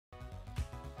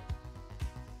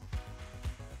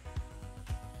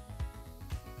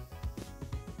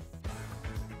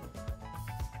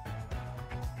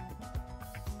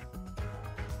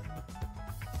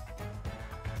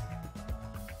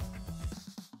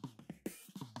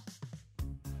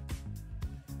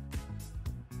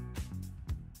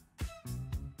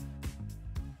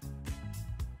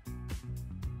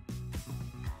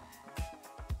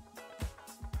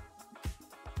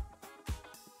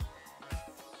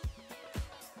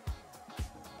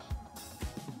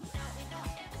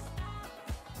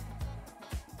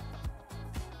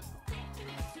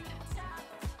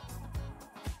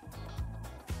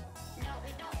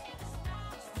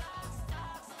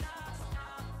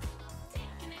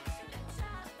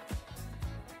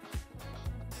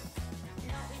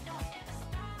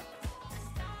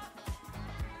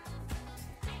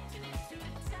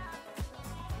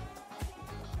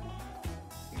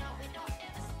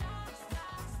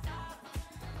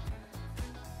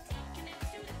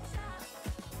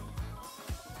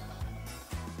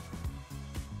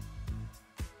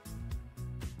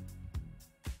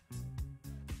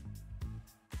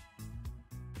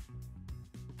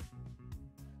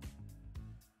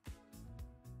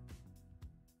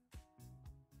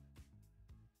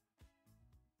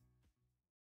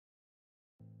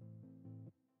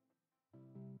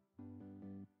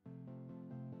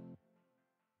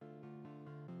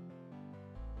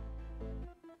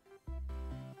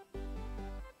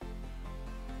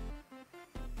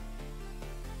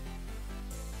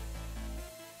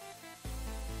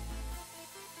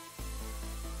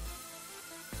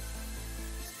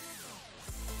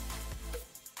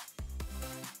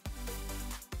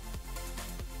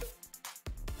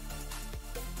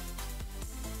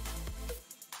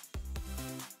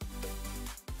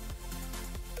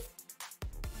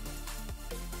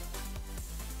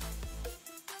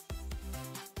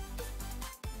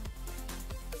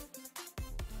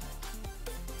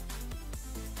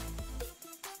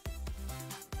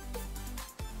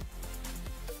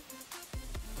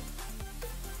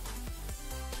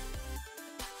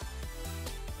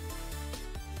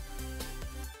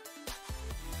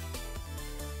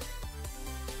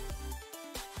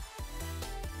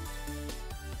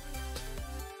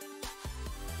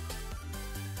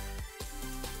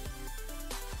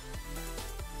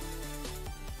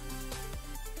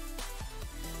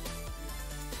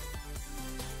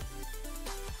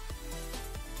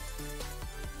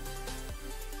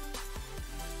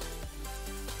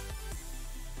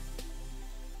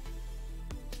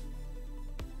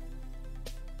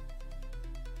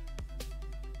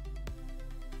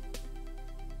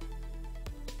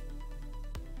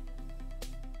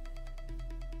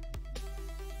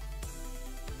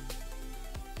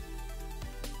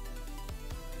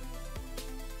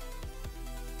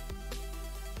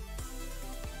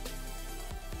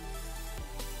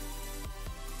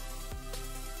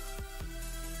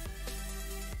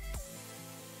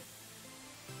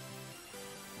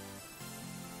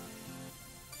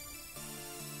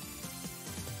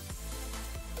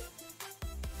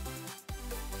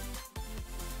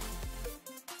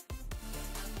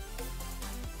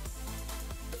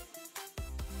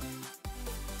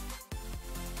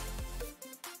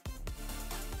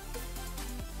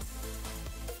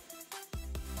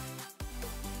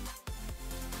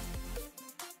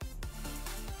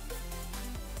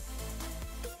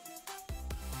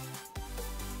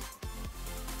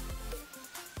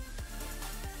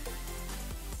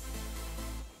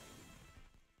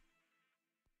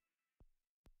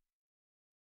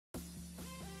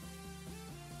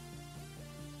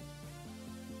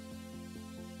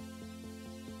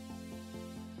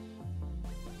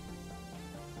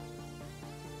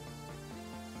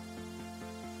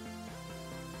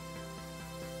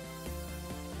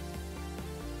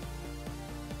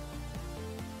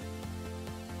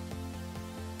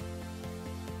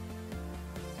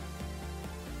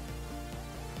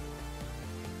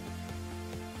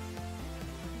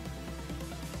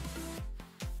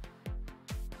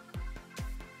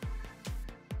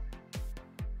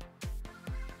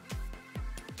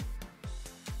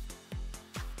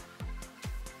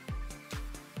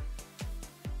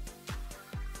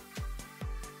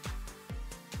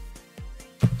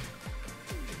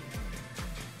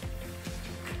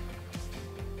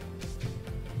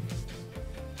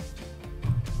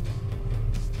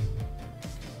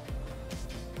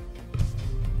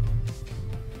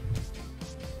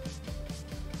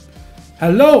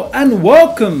Hello and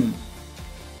welcome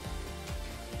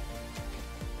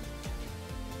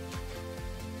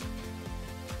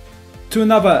to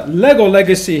another LEGO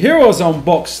Legacy Heroes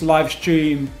Unboxed live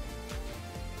stream.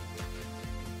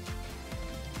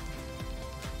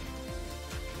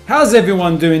 How's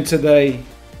everyone doing today?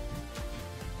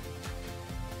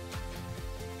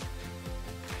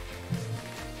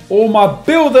 All my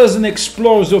builders and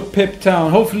explorers of Pip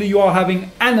Town, hopefully you are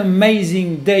having an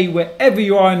amazing day wherever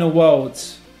you are in the world.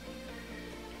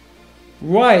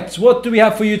 Right, what do we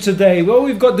have for you today? Well,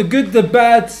 we've got the good, the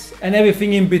bad, and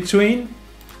everything in between.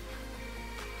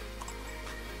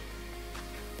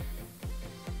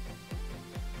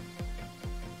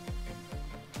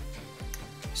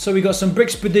 So we got some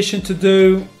Brixpedition to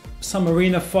do, some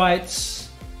arena fights,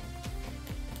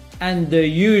 and the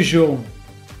usual.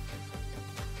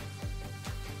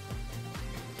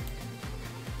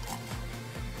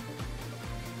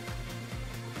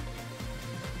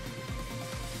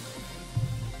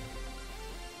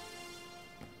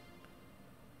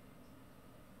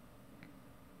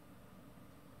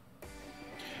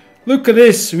 Look at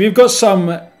this, we've got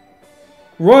some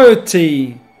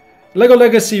royalty, LEGO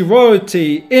Legacy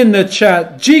royalty in the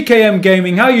chat. GKM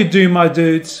Gaming, how you doing my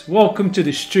dudes? Welcome to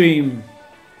the stream.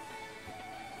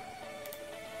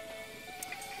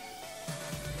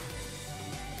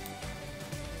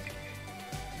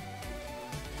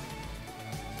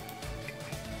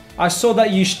 I saw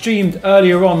that you streamed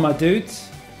earlier on my dudes.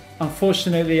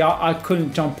 Unfortunately I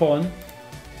couldn't jump on.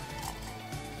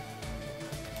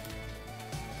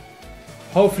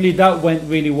 Hopefully that went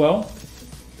really well.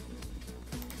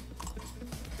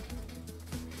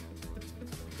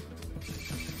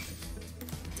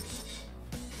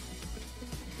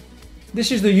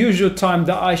 This is the usual time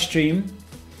that I stream.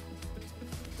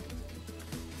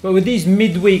 But with these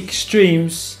midweek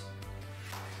streams,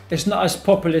 it's not as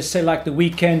popular as say like the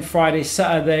weekend, Friday,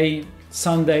 Saturday,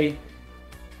 Sunday.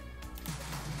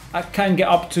 I can get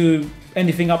up to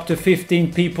anything up to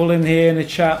 15 people in here in the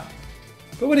chat.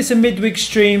 But when it's a midweek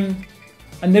stream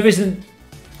and there isn't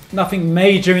nothing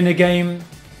major in the game,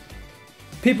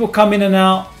 people come in and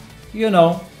out, you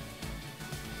know.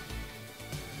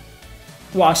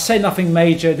 Well, I say nothing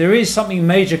major, there is something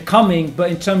major coming,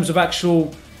 but in terms of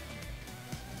actual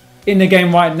in the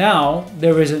game right now,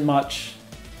 there isn't much.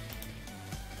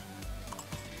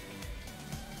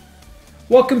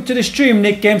 Welcome to the stream,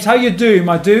 Nick Games. How you doing,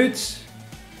 my dudes?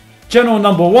 General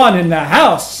number 1 in the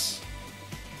house.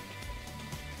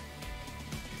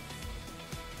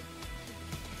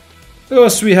 What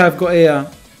else we have got here?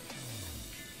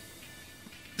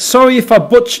 Sorry if I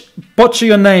butcher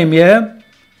your name, yeah?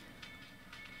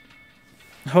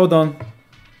 Hold on.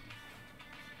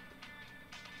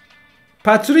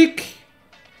 Patrick?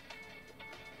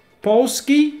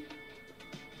 Polski?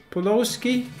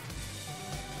 Polowski?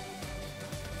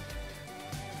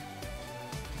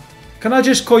 Can I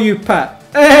just call you Pat?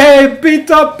 Hey, Beat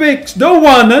Up Bricks, the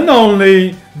one and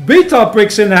only Beat Up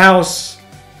Bricks in the house.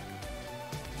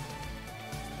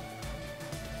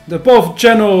 The both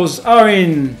generals are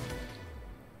in.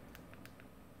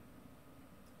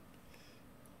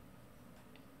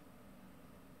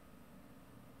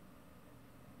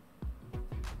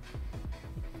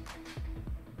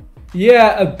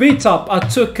 Yeah, a beat up. I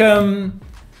took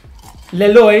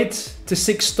Leloid to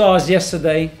 6 stars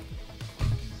yesterday.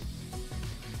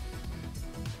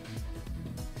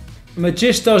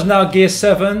 Magisto's now gear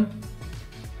 7.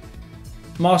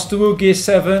 Master Wu gear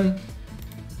 7.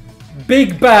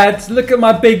 Big Bad, look at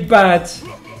my Big Bad.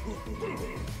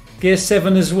 Gear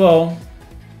 7 as well.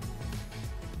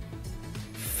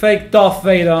 Fake Darth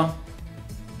Vader.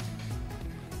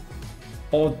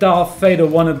 Or Darth Vader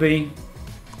wannabe.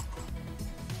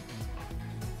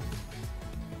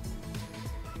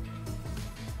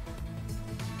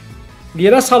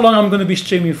 Yeah, that's how long I'm going to be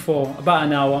streaming for. About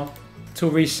an hour. Till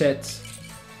reset.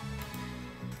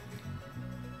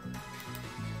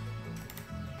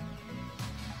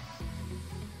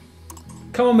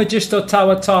 Come on, Magisto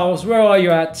Tower Tiles, where are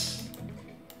you at?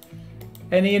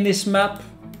 Any in this map?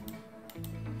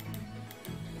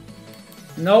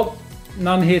 Nope,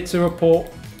 none here to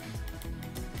report.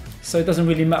 So it doesn't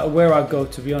really matter where I go,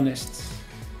 to be honest.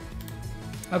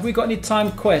 Have we got any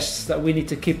time quests that we need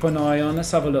to keep an eye on?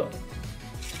 Let's have a look.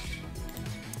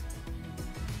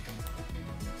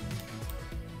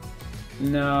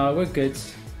 No, we're good.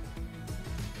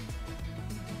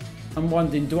 I'm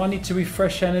wondering, do I need to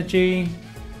refresh energy?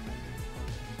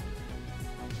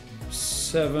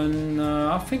 7,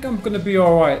 I think I'm gonna be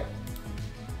alright.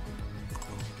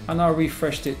 And I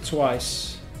refreshed it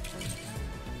twice.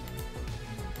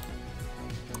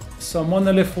 So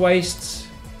Monolith Waste.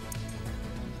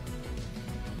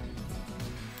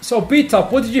 So Beat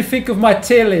Up, what did you think of my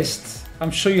tier list? I'm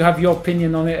sure you have your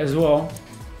opinion on it as well.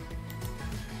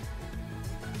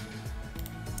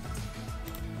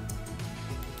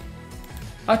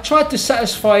 I tried to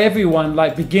satisfy everyone,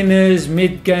 like beginners,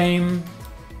 mid-game,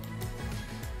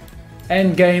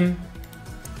 end-game.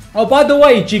 Oh, by the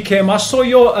way, GKM, I saw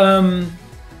your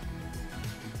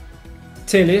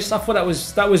tier list. I thought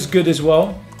that was good as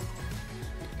well.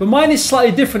 But mine is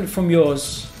slightly different from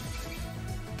yours.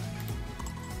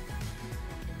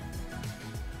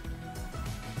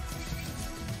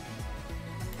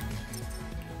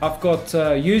 I've got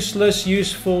useless,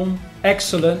 useful,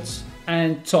 excellent,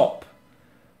 and top.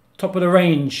 Top of the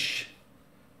range.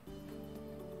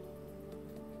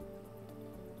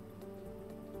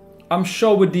 I'm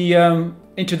sure with the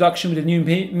introduction with the new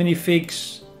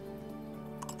minifigs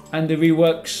and the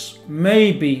reworks,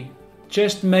 maybe,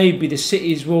 just maybe, the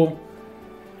cities will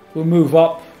move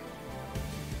up.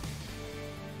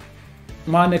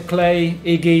 Minor Clay,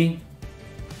 Iggy.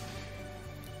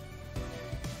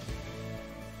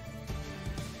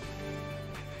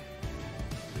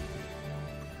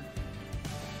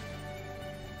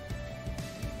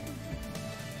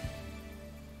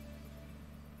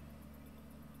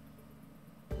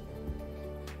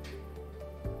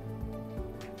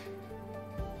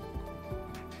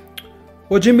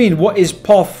 What do you mean? What is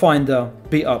Pathfinder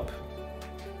Beat Up?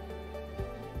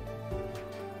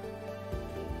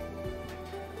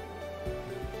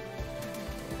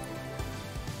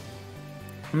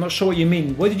 I'm not sure what you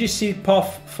mean. Where did you see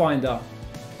Pathfinder?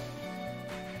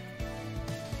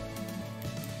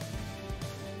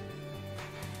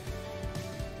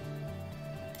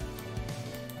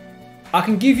 I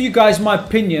can give you guys my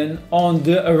opinion on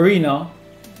the arena.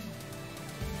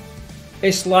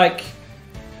 It's like,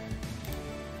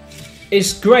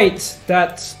 it's great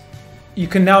that you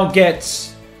can now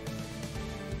get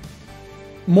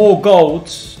more gold,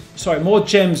 sorry, more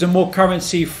gems and more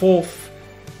currency 4th,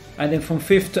 and then from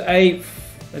 5th to 8th,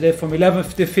 and then from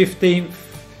 11th to 15th.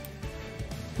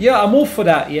 Yeah, I'm all for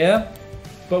that, yeah.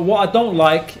 But what I don't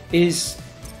like is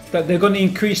that they're going to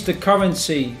increase the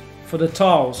currency for the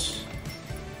tiles.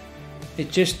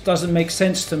 It just doesn't make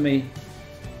sense to me.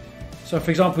 So for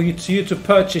example, you to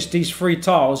purchase these 3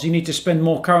 tiles, you need to spend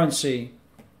more currency.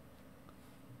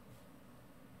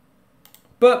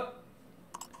 But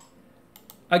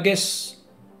I guess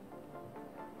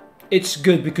it's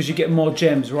good because you get more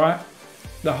gems, right?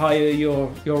 The higher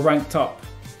you're ranked up.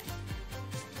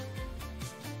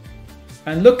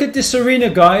 And look at this arena,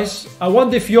 guys. I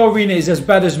wonder if your arena is as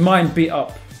bad as mine Beat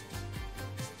Up.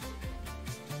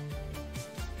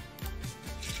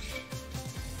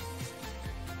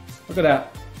 Look at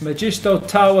that. Magisto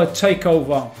Tower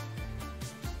Takeover.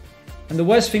 And the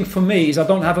worst thing for me is I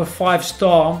don't have a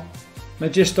 5-star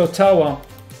Magisto Tower.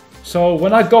 So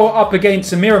when I go up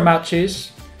against the mirror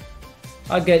matches,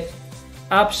 I get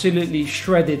absolutely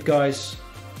shredded, guys.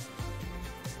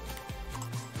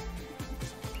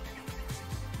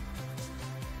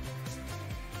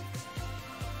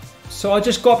 So I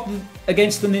just go up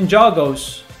against the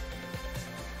Ninjagos.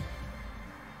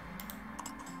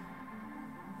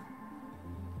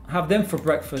 Have them for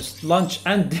breakfast, lunch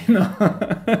and dinner.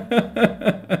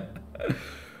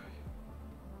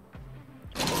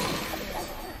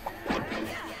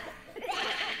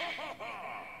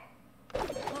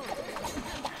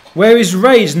 Where is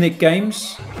Raids, Nick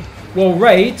Games? Well,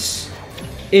 Raids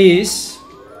is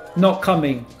not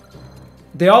coming.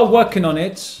 They are working on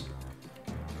it.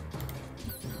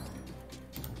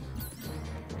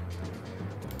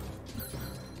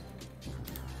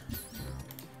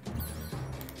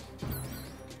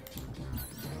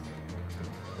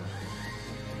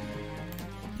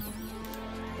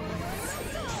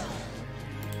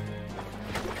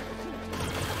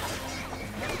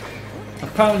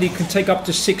 Apparently it can take up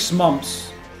to 6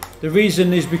 months. The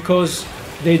reason is because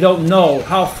they don't know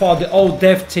how far the old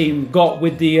dev team got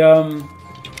with the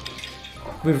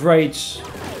with raids.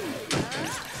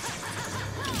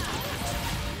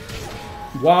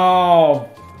 Wow,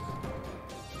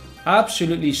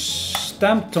 absolutely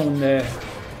stamped on there.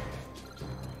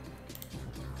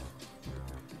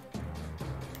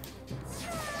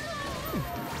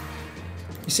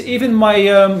 You see, even my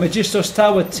Magisto's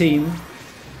Tower team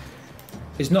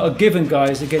is not a given,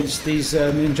 guys, against these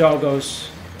Ninjagos.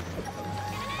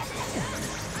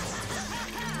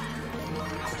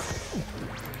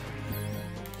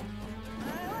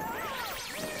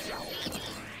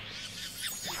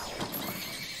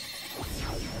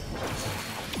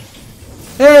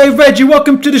 Hey Reggie,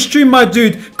 welcome to the stream, my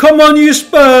dude. Come on, you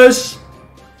Spurs.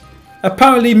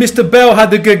 Apparently Mr. Bell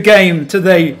had a good game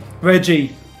today,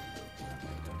 Reggie.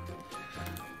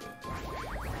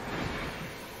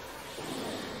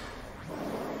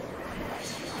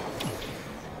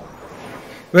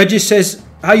 Reggie says,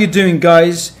 how you doing,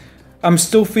 guys? I'm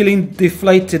still feeling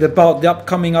deflated about the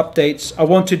upcoming updates. I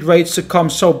wanted raids to come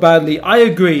so badly. I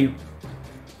agree.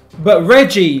 But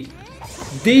Reggie,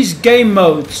 these game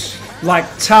modes like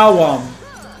Tower,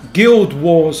 Guild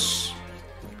Wars,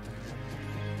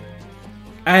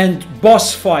 and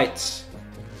boss fights,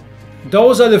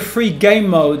 those are the 3 game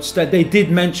modes that they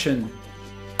did mention.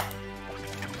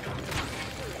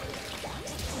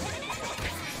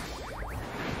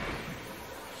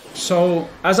 So,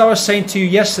 as I was saying to you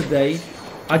yesterday,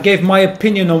 I gave my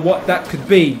opinion on what that could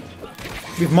be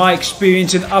with my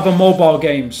experience in other mobile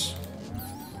games.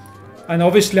 And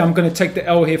obviously I'm going to take the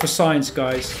L here for science,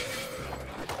 guys.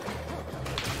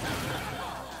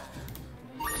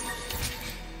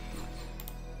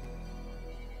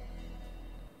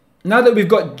 Now that we've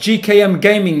got GKM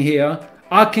Gaming here,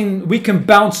 we can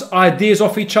bounce ideas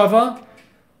off each other.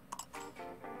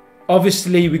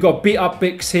 Obviously, we got Beat Up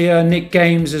Bix here, Nick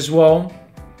Games as well.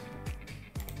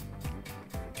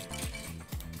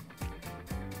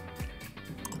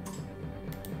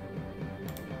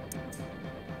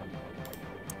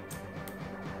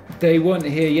 They weren't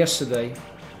here yesterday.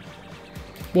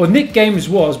 Well, Nick Games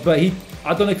was, but I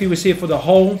don't know if he was here for the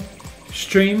whole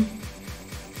stream.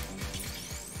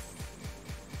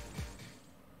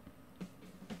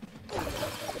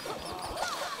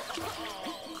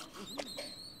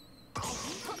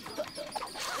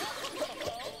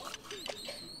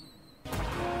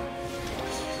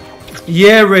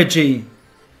 Yeah, Reggie.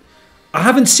 I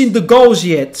haven't seen the goals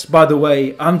yet, by the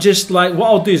way. I'm just like, what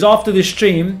I'll do is after the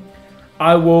stream,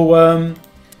 I will...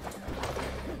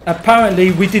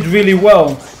 apparently, we did really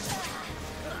well.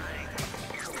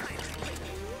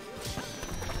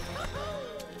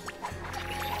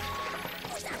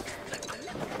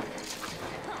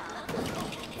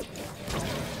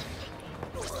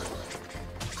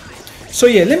 So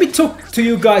yeah, let me talk to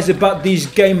you guys about these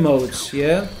game modes,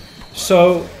 yeah?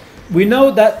 So... we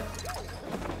know that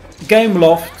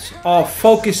Gameloft are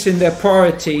focusing their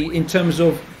priority in terms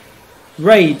of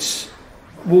raids.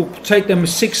 Will take them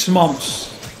 6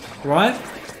 months, right?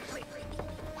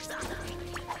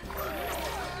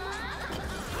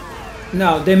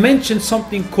 Now, they mentioned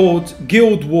something called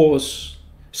Guild Wars.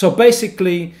 So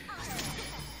basically,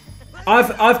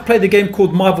 I've played a game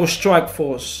called Marvel Strike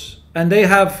Force, and they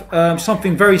have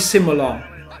something very similar.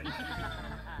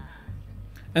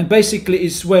 And basically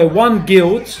it's where one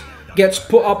guild gets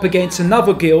put up against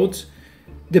another guild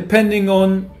depending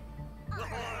on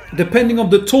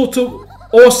the total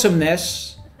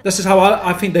awesomeness. This is how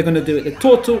I think they're going to do it. The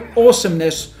total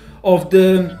awesomeness of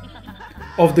the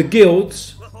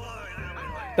guilds.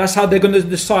 That's how they're going to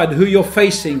decide who you're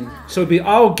facing. So it'll be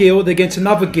our guild against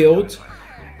another guild,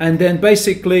 and then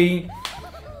basically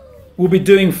we'll be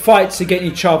doing fights against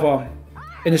each other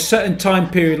in a certain time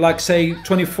period, like say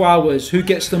 24 hours. Who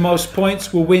gets the most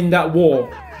points will win that war.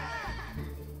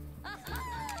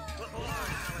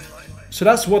 So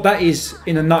that's what that is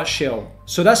in a nutshell.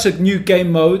 So that's a new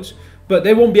game mode, but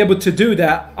they won't be able to do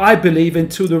that, I believe,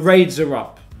 until the raids are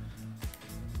up.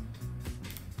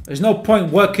 There's no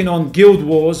point working on Guild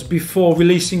Wars before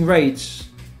releasing raids.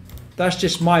 That's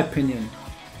just my opinion.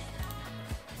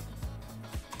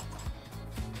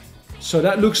 So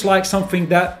that looks like something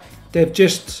that they've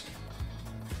just,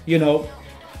 you know,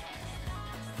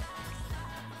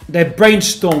 they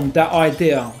brainstormed that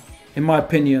idea, in my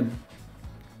opinion.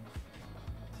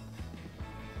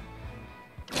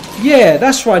 Yeah,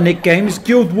 that's right, Nick Games.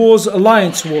 Guild Wars,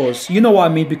 Alliance Wars. You know what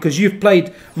I mean, because you've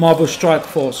played Marvel Strike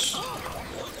Force.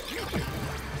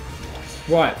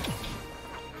 Right.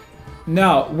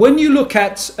 Now, when you look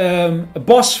at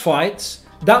boss fights,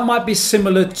 that might be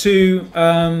similar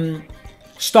to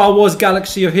Star Wars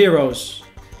Galaxy of Heroes,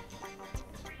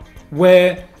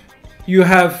 where you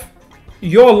have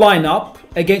your lineup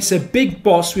against a big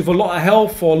boss with a lot of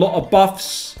health or a lot of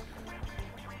buffs,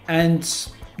 and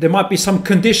there might be some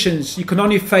conditions. You can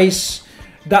only face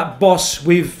that boss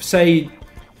with, say,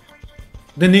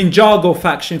 the Ninjago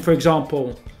faction, for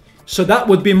example. So that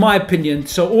would be my opinion.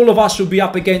 So all of us will be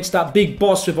up against that big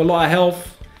boss with a lot of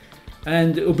health,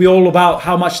 and it will be all about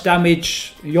how much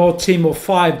damage your team of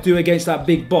 5 do against that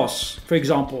big boss, for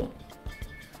example.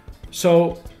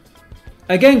 So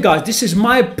again, guys, this is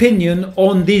my opinion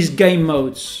on these game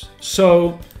modes.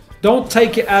 So don't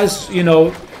take it as, you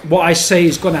know, what I say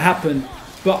is going to happen.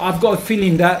 But I've got a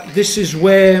feeling that this is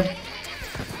where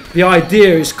the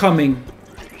idea is coming.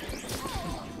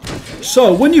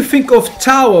 So when you think of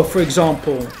Tower, for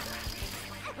example,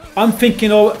 I'm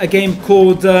thinking of a game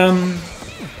called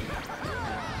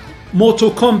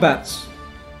Mortal Kombat.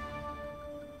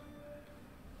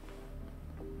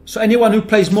 So anyone who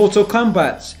plays Mortal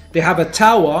Kombat, they have a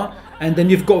tower, and then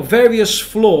you've got various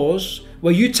floors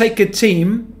where you take a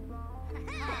team.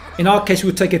 In our case,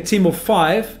 we'll take a team of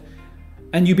 5,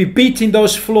 and you'll be beating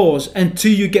those floors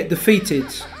until you get defeated.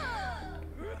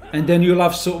 And then you'll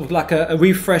have sort of like a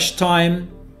refresh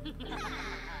time.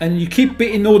 And you keep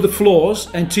beating all the floors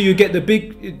until you get the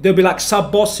big, there'll be like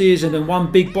sub-bosses and then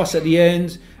one big boss at the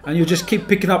end. And you'll just keep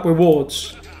picking up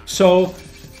rewards. So,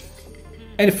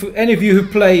 and if any of you who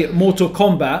play Mortal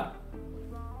Kombat,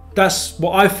 that's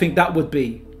what I think that would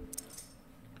be.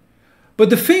 But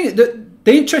the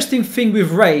interesting thing with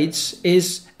raids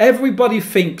is everybody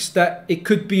thinks that it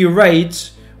could be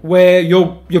raids where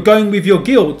you're going with your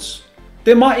guilds.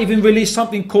 They might even release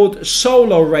something called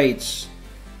solo raids.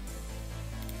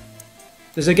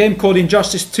 There's a game called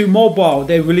Injustice 2 Mobile.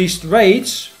 They released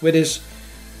raids where there's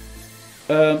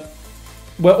where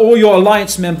all your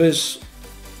alliance members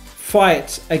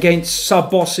fight against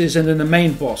sub-bosses and then the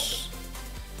main boss.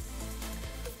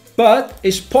 But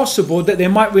it's possible that they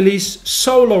might release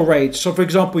solo raids. So for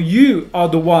example, you are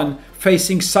the one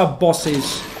facing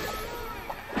sub-bosses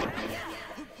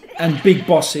and big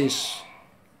bosses.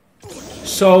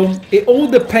 So it all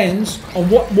depends on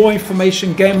what more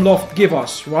information Gameloft give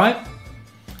us, right?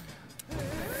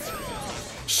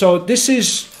 So this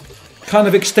is kind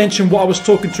of extension what I was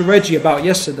talking to Reggie about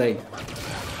yesterday.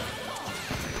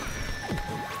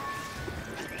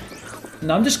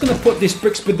 Now I'm just going to put this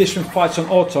Brixpedition fights on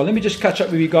auto. Let me just catch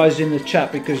up with you guys in the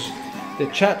chat because the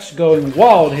chat's going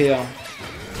wild here.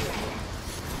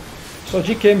 So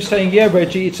GKM saying, yeah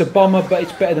Reggie, it's a bummer but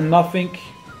it's better than nothing.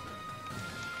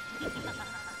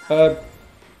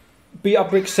 Beat Up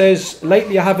Brick says,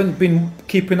 lately I haven't been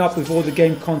keeping up with all the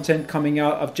game content coming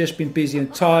out. I've just been busy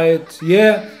and tired.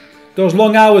 Yeah, those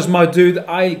long hours, my dude,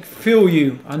 I feel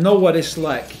you. I know what it's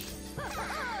like.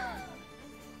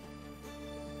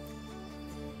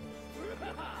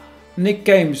 Nick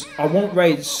Games, I want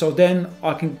raids so then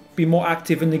I can be more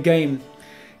active in the game.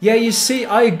 Yeah, you see,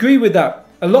 I agree with that.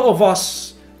 A lot of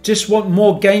us just want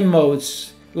more game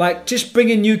modes. Like just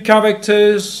bringing new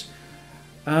characters,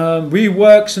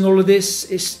 reworks and all of this.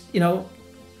 Is, you know,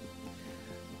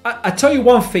 I tell you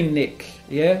one thing, Nick,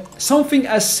 yeah, something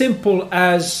as simple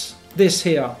as this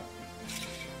here.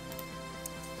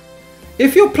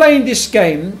 If you're playing this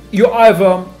game, you're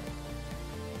either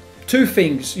two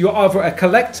things. You're either a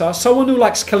collector, someone who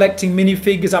likes collecting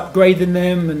minifigures, upgrading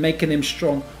them and making them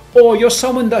strong, or you're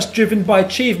someone that's driven by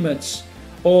achievements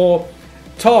or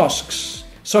tasks.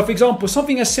 So for example,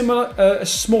 something as similar,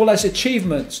 as small as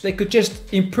achievements, they could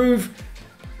just improve,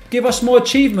 give us more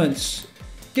achievements,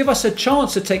 give us a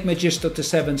chance to take Magister to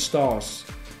 7 stars,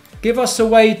 give us a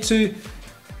way to,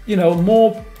 you know,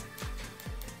 more,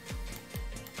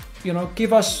 you know,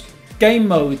 give us game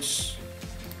modes.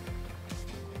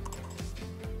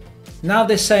 Now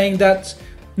they're saying that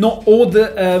not all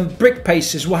the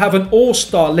Brickpaces will have an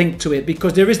all-star link to it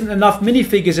because there isn't enough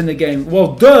minifigures in the game.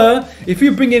 Well, duh! If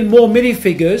you bring in more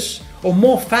minifigures or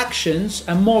more factions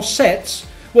and more sets,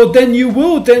 well then you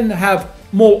will then have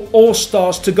more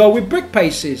all-stars to go with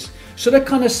Brickpaces. So they're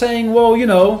kind of saying, well, you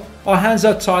know, our hands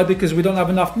are tied because we don't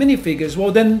have enough minifigures.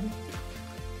 Well then,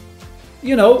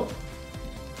 you know,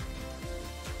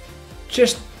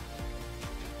 just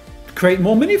create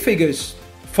more minifigures.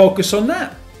 Focus on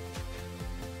that.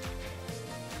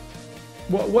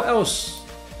 What else?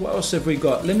 What else have we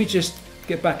got? Let me just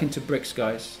get back into bricks,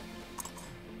 guys.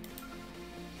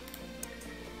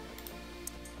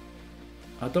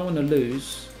 I don't want to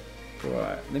lose.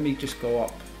 Right, let me just go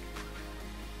up.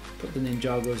 Put the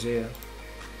Ninjagos here.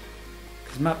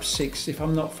 Because map 6, if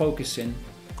I'm not focusing.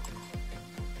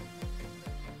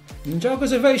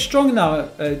 Ninjagos are very strong now.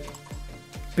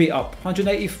 Beat Up,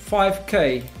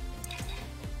 185k.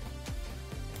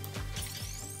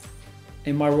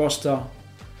 In my roster.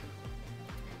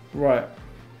 Right.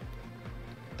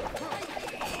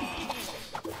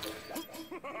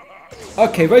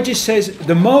 Okay, Reggie says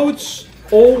the modes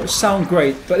all sound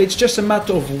great, but it's just a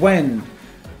matter of when.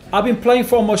 I've been playing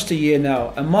for almost a year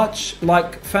now, and much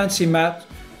like Fancy Matt,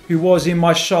 who was in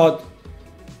my shard,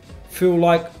 feel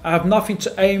like I have nothing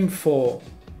to aim for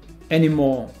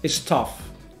anymore. It's tough.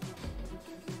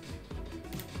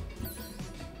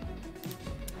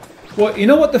 Well, you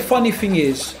know what the funny thing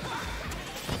is?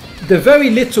 The very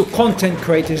little content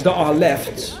creators that are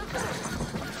left,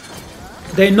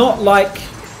 they're not like,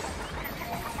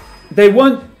 they're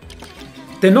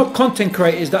not content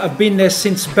creators that have been there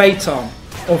since beta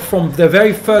or from the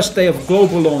very first day of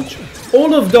global launch.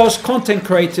 All of those content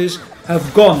creators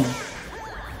have gone.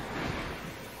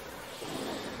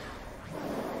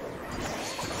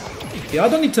 Yeah, I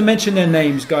don't need to mention their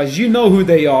names, guys. You know who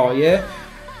they are, yeah?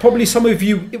 Probably some of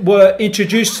you were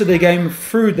introduced to the game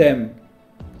through them.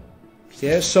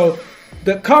 Yeah, so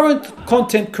the current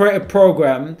content creator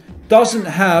program doesn't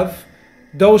have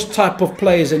those type of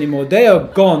players anymore. They are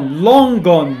gone, long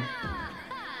gone.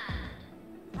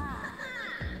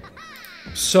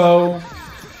 So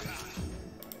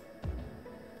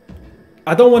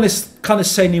I don't want to kind of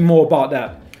say any more about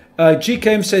that.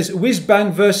 GKM says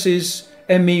Whizbang versus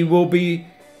ME will be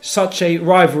such a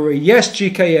rivalry. Yes,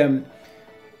 GKM,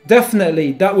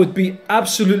 definitely, that would be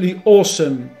absolutely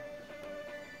awesome.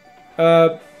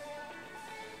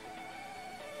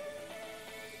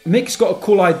 Mick's got a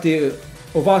cool idea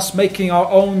of us making our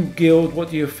own guild. What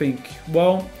do you think?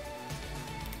 Well,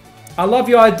 I love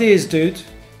your ideas, dude.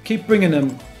 Keep bringing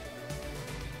them.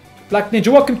 Black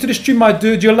Ninja, welcome to the stream, my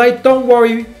dude. You're late. Don't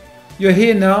worry. You're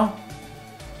here now.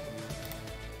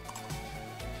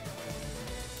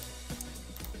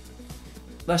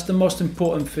 That's the most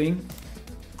important thing.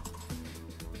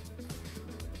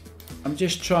 I'm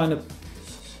just trying to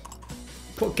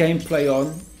put gameplay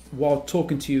on while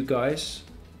talking to you guys.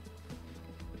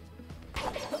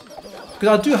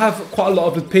 Because I do have quite a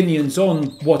lot of opinions on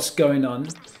what's going on,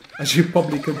 as you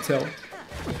probably can tell.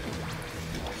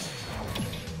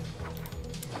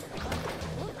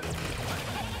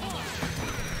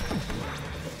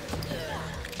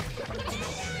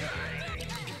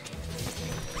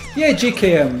 Yeah,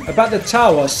 GKM, about the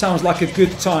tower sounds like a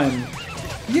good time.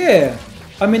 Yeah,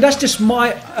 I mean, that's just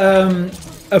my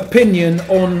opinion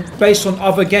based on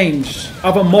other games,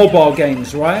 other mobile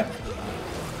games, right?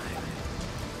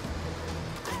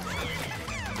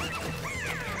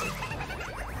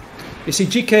 You see,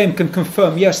 GKM can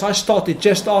confirm, yes, I started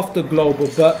just after Global,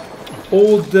 but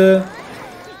all the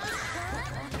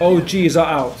OGs are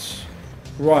out.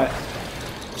 Right.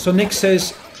 So Nick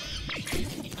says,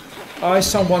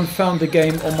 someone found the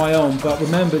game on my own, but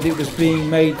remembered it was being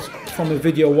made from a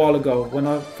video a while ago when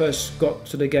I first got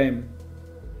to the game.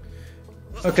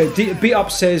 Okay, Beat Up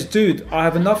says, dude, I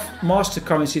have enough master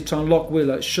currency to unlock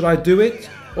Willa. Should I do it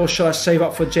or should I save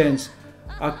up for gens?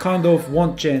 I kind of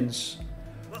want gens.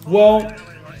 Well,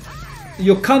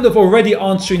 you're kind of already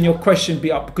answering your question,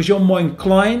 Beat Up, because you're more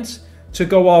inclined to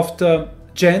go after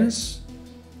gens.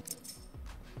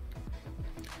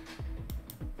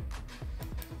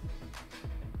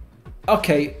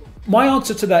 Okay, my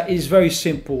answer to that is very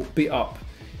simple, Beat Up.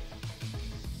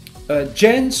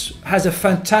 Gens has a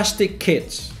fantastic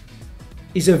kit.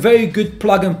 He's a very good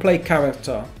plug and play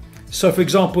character. So for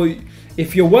example,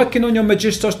 if you're working on your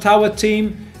Magistos Tower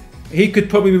team, he could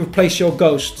probably replace your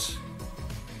ghosts.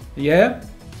 Yeah?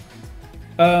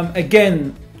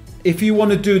 Again, if you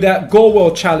want to do that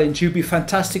Gorewell challenge, you'd be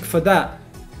fantastic for that.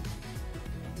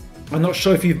 I'm not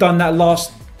sure if you've done that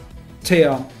last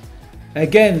tier.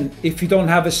 Again, if you don't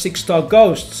have a 6-star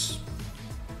ghosts,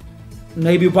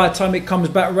 maybe by the time it comes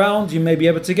back round, you may be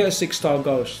able to get a 6-star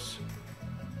ghost.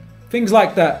 Things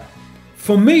like that.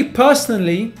 For me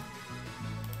personally,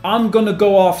 I'm gonna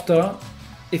go after,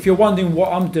 if you're wondering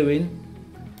what I'm doing,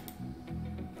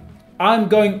 I'm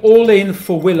going all in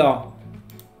for Willa.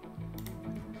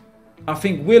 I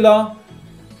think Willa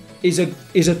is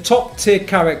a top tier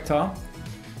character.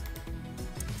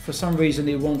 For some reason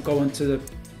it won't go into the...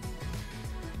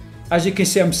 As you can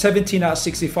see, I'm 17 out of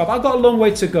 65. I've got a long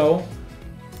way to go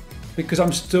because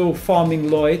I'm still farming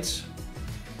Lloyds.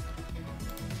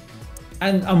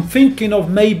 And I'm thinking of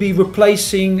maybe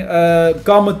replacing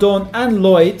Garmadon and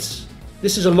Lloyds.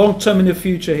 This is a long term in the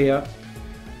future here.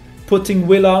 Putting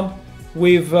Willa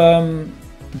with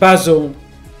Basil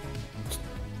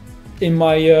in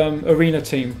my arena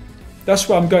team. That's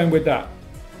where I'm going with that.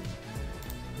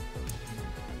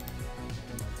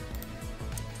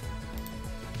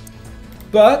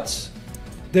 But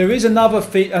there is another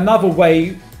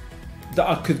way that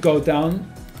I could go down,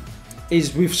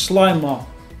 is with Slimer.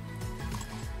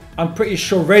 I'm pretty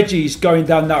sure Reggie's going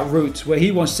down that route where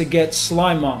he wants to get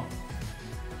Slimer.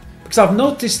 Because I've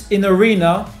noticed in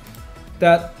Arena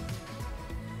that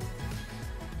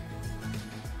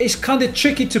it's kind of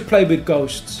tricky to play with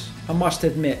ghosts, I must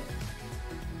admit.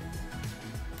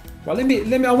 Well,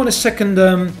 I want a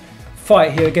second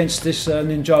fight here against this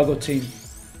Ninjago team.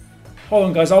 Hold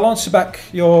on, guys. I'll answer back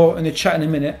in the chat in a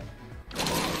minute.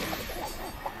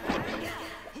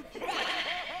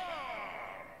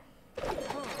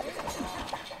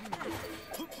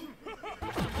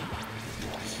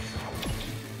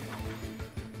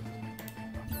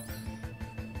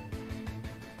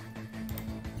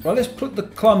 Well, let's put the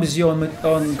clumsy on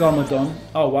Garmadon.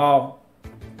 Oh wow,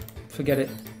 forget it.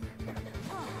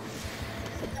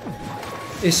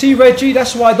 You see, Reggie,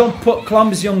 that's why I don't put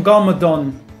Clumsy on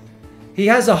Garmadon. He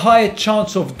has a higher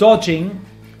chance of dodging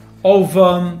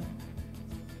over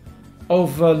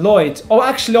Lloyd. Oh,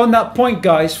 actually, on that point,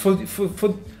 guys, for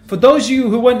those of you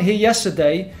who weren't here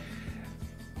yesterday,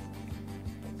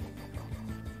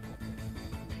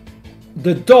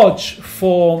 the dodge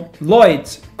for Lloyd,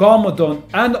 Garmadon,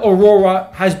 and Aurora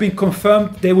has been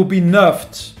confirmed. They will be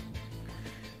nerfed.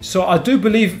 So I do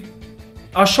believe,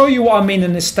 I'll show you what I mean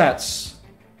in the stats.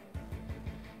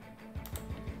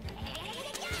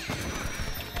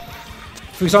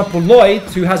 For example, Lloyd,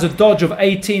 who has a dodge of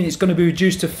 18, is going to be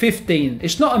reduced to 15.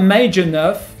 It's not a major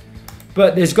nerf,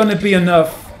 but there's going to be a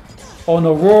nerf on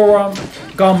Aurora,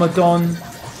 Garmadon,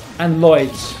 and Lloyd.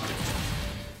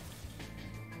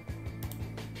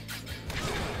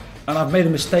 And I've made a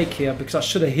mistake here because I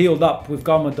should have healed up with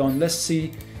Garmadon. Let's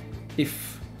see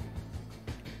if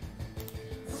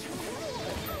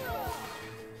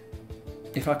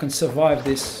I can survive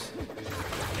this.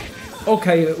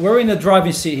 Okay, we're in the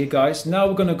driving seat here, guys. Now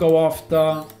we're going to go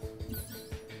after...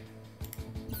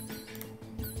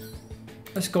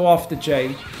 Let's go after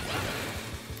Jay.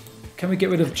 Can we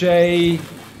get rid of Jay?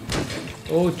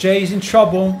 Oh, Jay's in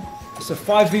trouble. It's a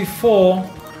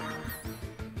 5v4.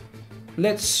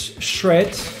 Let's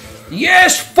shred.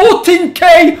 Yes!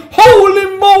 14k!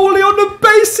 Holy moly on the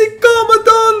basic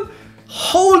Garmadon!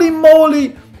 Holy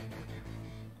moly!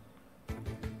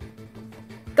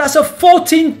 That's a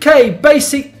 14k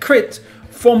basic crit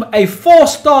from a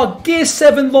 4-star Gear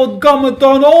 7 Lord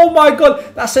Garmadon. Oh my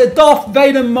god, that's a Darth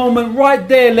Vader moment right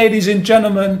there, ladies and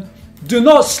gentlemen. Do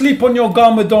not sleep on your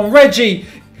Garmadon. Reggie,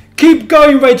 keep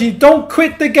going, Reggie. Don't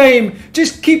quit the game.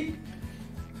 Just keep...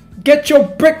 Get your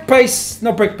Brickpace,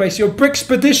 not Brickpace, your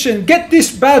Brixpedition. Get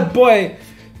this bad boy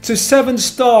to 7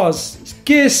 stars.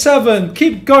 Gear 7.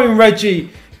 Keep going, Reggie.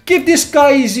 Give this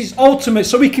guy his ultimate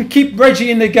so we can keep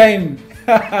Reggie in the game.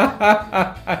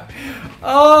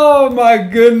 Oh my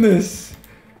goodness.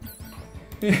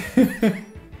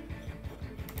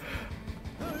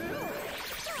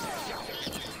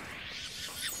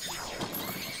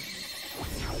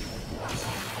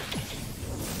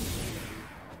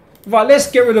 Right, let's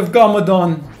get rid of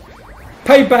Garmadon.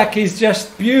 Payback is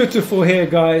just beautiful here,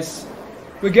 guys.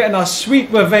 We're getting our sweet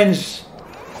revenge.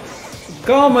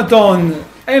 Garmadon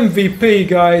MVP,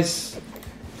 guys.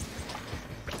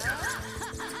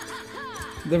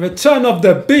 The return of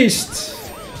the beast.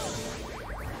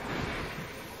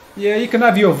 Yeah, you can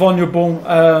have your vulnerable,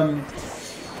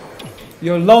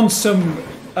 your lonesome,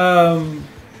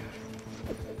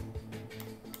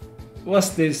 what's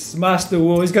this? Master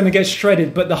War. He's going to get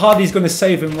shredded, but the Hardy's going to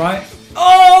save him, right?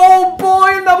 Oh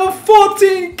boy, another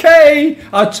 14k.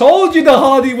 I told you the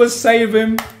Hardy would save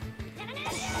him.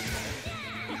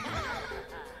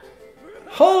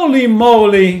 Holy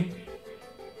moly.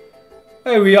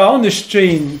 Here we are on the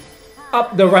stream.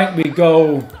 Up the rank we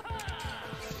go.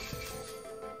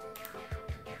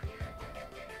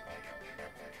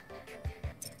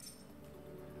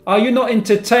 Are you not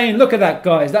entertained? Look at that,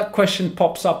 guys. That question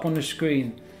pops up on the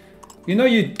screen. You know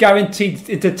you guaranteed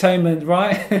entertainment,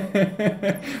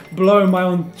 right? Blowing my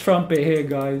own trumpet here,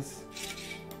 guys.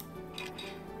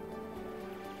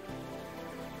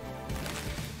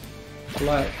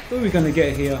 Like, what are we going to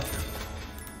get here?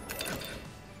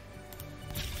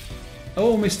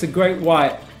 Oh, Mr. Great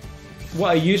White.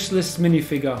 What a useless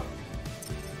minifigure.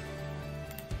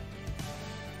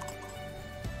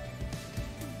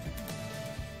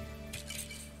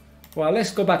 Well,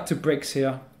 let's go back to bricks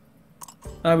here.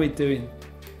 How are we doing?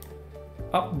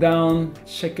 Up, down,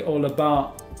 check it all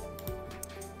about.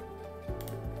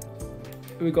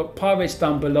 We got Pirates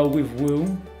down below with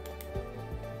Woo.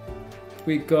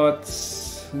 We got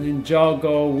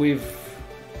Ninjago with...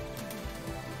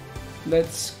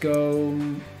 Let's go...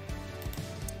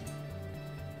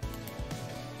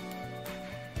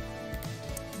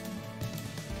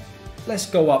 Let's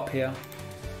go up here.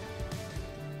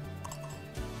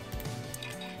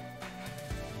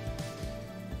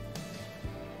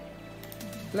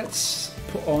 Let's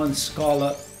put on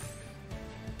Scarlet.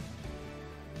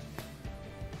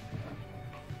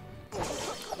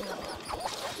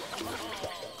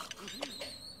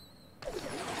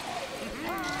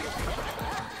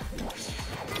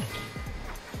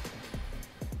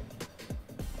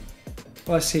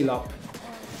 Let's heal up.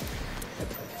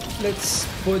 Let's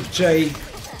put J.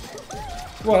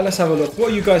 Right, let's have a look.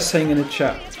 What are you guys saying in the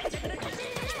chat?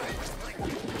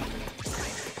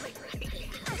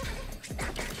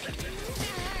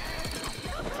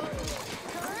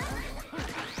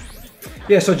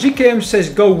 Yeah, so GKM says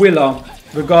go Willa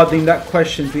regarding that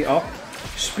question be up.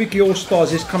 Spooky All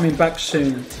Stars is coming back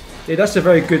soon. Yeah, that's a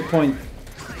very good point.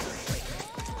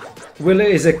 Willa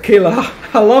is a killer.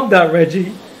 I love that,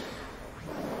 Reggie.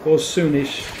 Or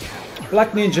soonish.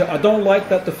 Black Ninja, I don't like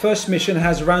that the first mission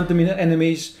has random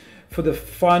enemies for the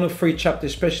final 3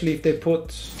 chapters, especially if they put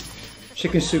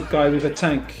Chicken Soup Guy with a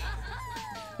tank.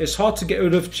 It's hard to get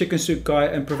rid of Chicken Soup Guy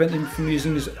and prevent him from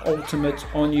using his ultimate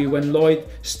on you when Lloyd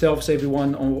stealths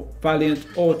everyone on Valiant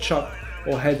or Chuck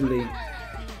or Headley.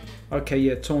 Okay,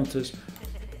 yeah, Taunters.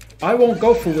 I won't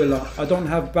go for Willa. I don't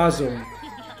have Basil.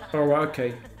 Alright,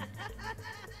 okay.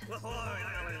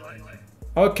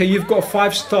 Okay, you've got a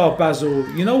 5-star Basil.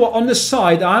 You know what? On the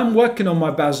side, I'm working on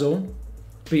my Basil.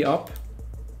 Beat up.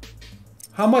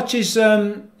 How much is,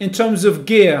 in terms of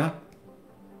gear,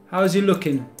 how is he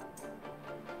looking?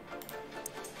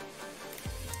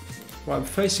 Right, I'm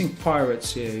facing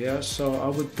pirates here, yeah? So I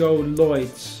would go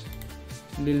Lloyd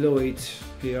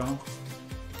here.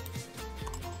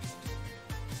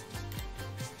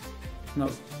 No.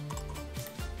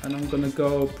 And I'm gonna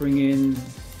go bring in...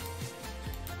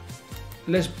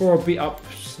 Let's borrow beat up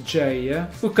J, yeah?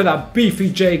 Look at that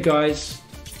beefy J, guys.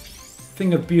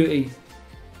 Thing of beauty.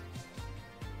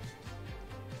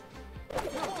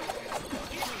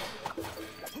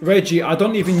 Reggie, I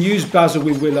don't even use Basil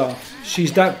with Willa.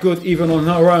 She's that good even on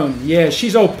her own. Yeah,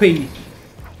 she's OP.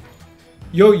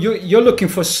 You're looking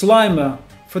for Slimer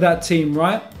for that team,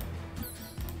 right?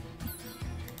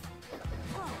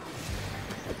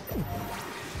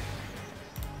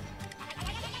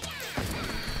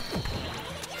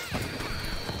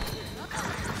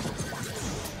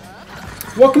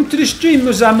 Welcome to the stream,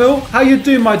 Muzamil. How you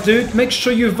doing, my dude? Make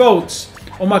sure you vote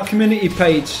on my community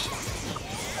page.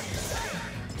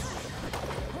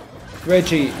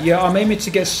 Reggie, yeah, I'm aiming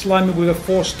to get Slimer with a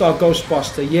 4-star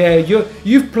Ghostbuster. Yeah,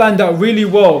 you've planned that really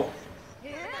well.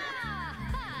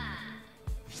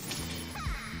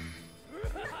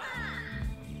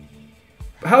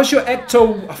 How's your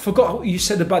Ecto? I forgot what you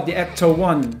said about the Ecto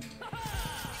 1.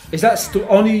 Is that still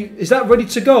only? Is that ready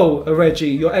to go, Reggie?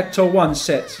 Your Ecto 1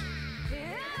 set.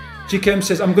 GKM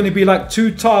says I'm going to be like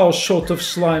 2 tiles short of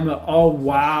Slimer. Oh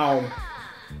wow!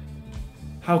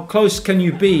 How close can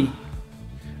you be?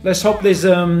 Let's hope there's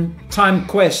time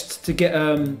quest to get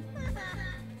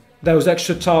those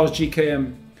extra tiles,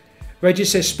 GKM. Reggie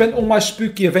says, spent all my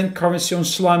spooky event currency on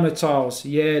Slimer tiles.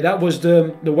 Yeah, that was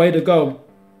the way to go.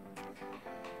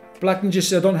 Black Ninja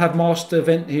says, I don't have master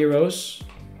event heroes.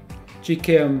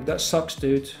 GKM, that sucks,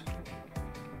 dude.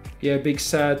 Yeah, big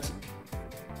sad.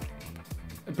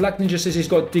 Black Ninja says he's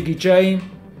got Digi J.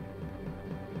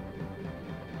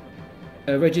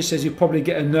 Reggie says you'll probably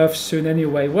get a nerf soon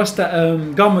anyway. What's that?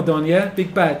 Garmadon, yeah?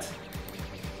 Big bad.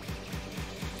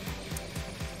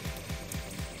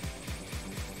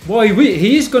 Boy,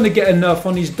 he is going to get a nerf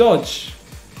on his dodge.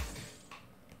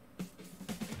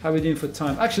 How are we doing for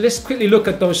time? Actually, let's quickly look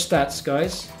at those stats,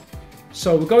 guys.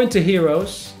 So we're going to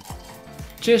heroes.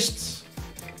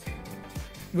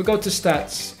 We'll go to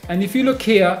stats. And if you look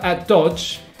here at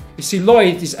dodge, you see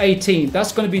Lloyd is 18.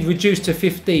 That's going to be reduced to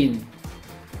 15.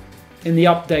 In the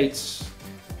updates,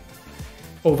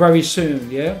 or very soon,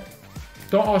 yeah?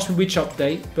 Don't ask me which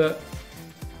update, but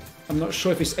I'm not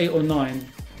sure if it's 8 or 9.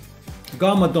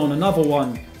 Garmadon, another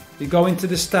one. You go into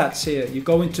the stats here, you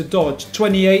go into dodge.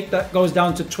 28, that goes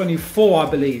down to 24, I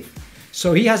believe.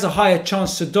 So he has a higher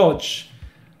chance to dodge,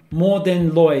 more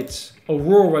than Lloyd.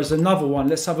 Aurora is another one.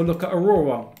 Let's have a look at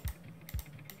Aurora.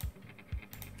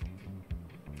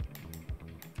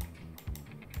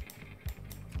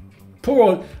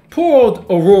 Poor old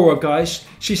Aurora, guys.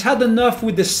 She's had a nerf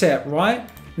with the set, right?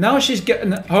 Now she's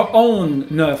getting her own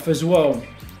nerf as well.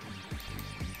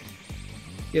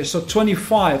 Yeah, so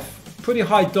 25. Pretty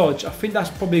high dodge. I think that's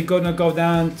probably going to go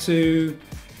down to...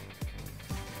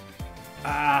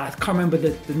 I can't remember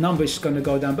the number it's going to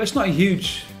go down. But it's not a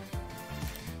huge,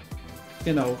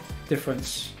 you know,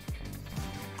 difference.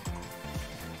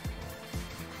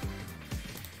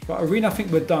 But Arena, I think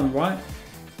we're done, right?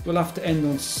 We'll have to end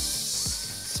on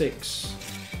 6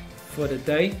 for the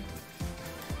day.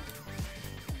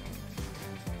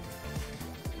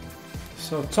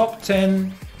 So top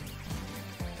 10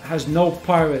 has no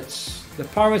pirates. The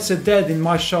pirates are dead in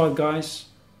my shard, guys.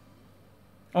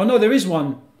 Oh no, there is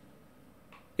one.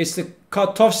 It's the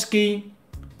Kartovsky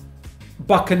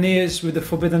Buccaneers with the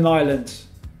Forbidden Island.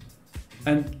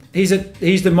 And he's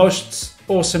the most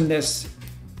awesomeness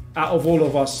out of all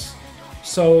of us.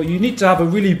 So you need to have a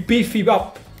really beefy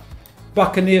up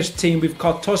Buccaneers team with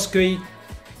Kartovsky,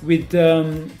 with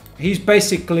he's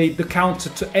basically the counter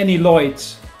to any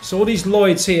Lloyds. So all these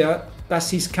Lloyds here, that's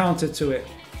his counter to it.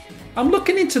 I'm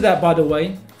looking into that, by the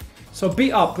way. So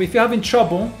beat up if you're having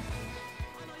trouble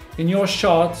in your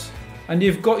shard, and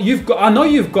you've got I know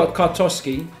you've got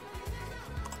Kartovsky.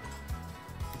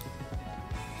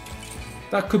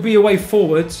 That could be a way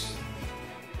forward.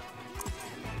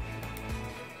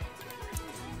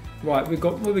 Right, we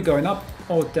got, where are we going, up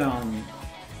or down?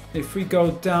 If we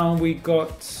go down, we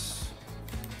got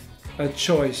a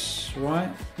choice, right?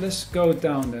 Let's go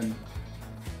down then.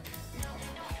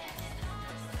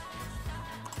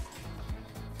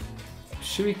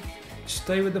 Should we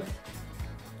stay with the...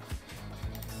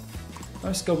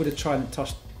 Let's go with the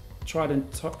tried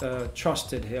and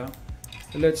trusted here.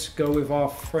 Let's go with our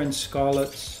friend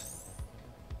Scarlet.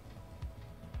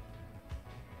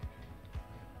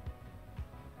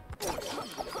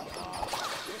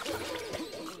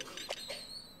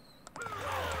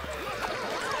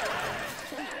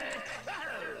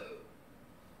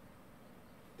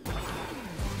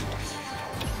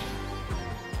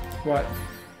 Right,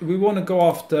 we want to go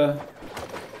after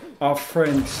our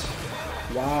friends.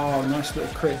 Wow, nice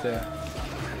little crit there.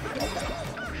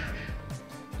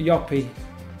 Yuppie.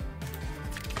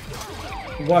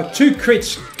 Right, 2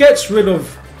 crits gets rid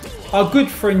of our good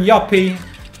friend Yuppie.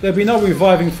 There'll be no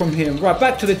reviving from him. Right,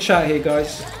 back to the chat here,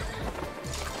 guys.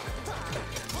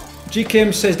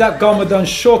 GKM says that Garmadon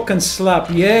sure can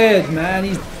slap. Yeah,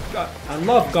 man, I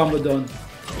love Garmadon.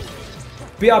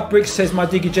 Beat Up Brick says my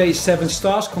Digi J is 7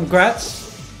 stars. Congrats.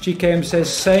 GKM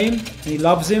says same. And he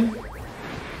loves him.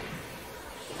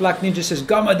 Black Ninja says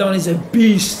Garmadon is a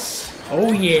beast.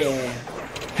 Oh yeah.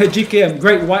 GKM,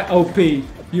 great white OP.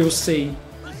 You'll see.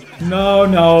 No,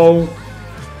 no.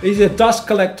 He's a dust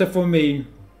collector for me.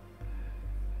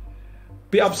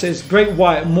 Beat Up says great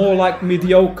white, more like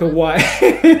mediocre white.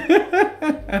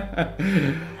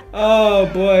 Oh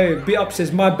boy, Beat Up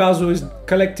says my Basil is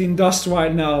collecting dust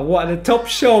right now. What, at the top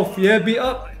shelf? Yeah, Beat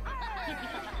Up.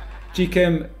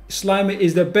 GKM, Slimer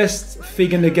is the best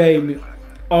fig in the game.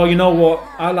 Oh, you know what?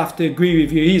 I'll have to agree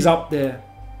with you. He's up there.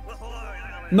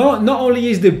 Not only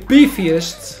is the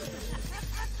beefiest,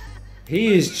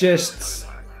 he is just...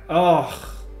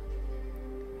 Oh.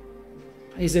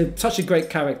 He's such a great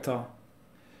character.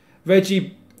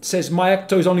 Reggie says my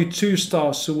Ecto is only 2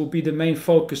 stars, so will be the main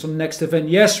focus on the next event.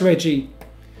 Yes, Reggie.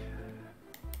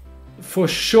 For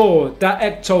sure. That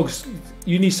Ecto,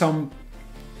 you need some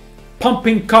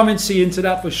pumping currency into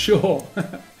that for sure.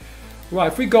 Right,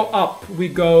 if we go up, we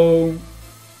go...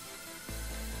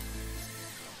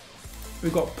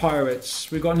 We've got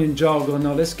Pirates. We've got Ninjago.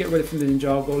 Now let's get ready from the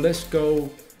Ninjago. Let's go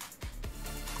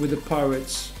with the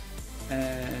Pirates.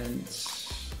 And...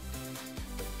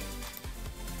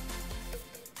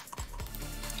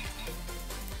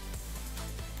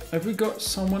 have we got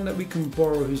someone that we can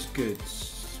borrow who's good?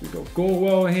 We've got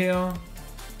Gorwell here.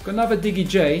 Got another Digi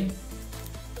J.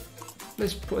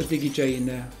 Let's put a Digi J in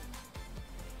there.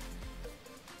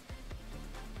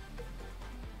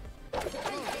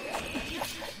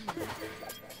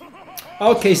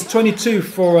 Okay, it's 22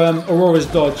 for Aurora's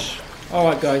Dodge.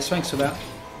 Alright guys, thanks for that.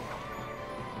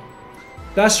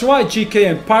 That's right,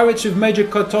 GKM. Pirates with Major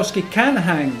Kotoski can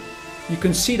hang. You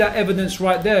can see that evidence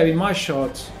right there in my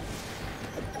shot.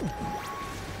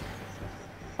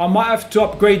 I might have to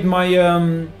upgrade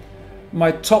my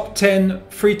my top 10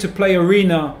 free-to-play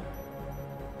arena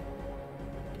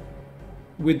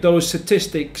with those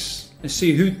statistics and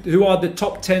see who are the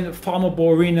top 10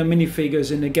 farmable arena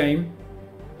minifigures in the game.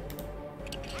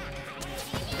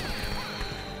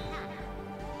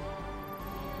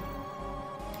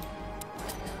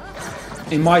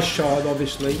 In my shard,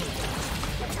 obviously.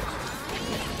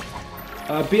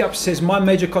 Beat Up says my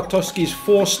Major Kotoski is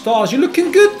 4 stars. You're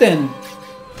looking good then.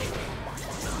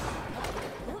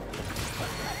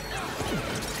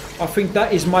 I think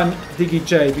that is my Digi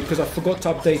J because I forgot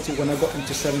to update it when I got him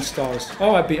to 7 stars.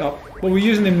 Alright, Beat Up. Well, we're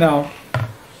using him now.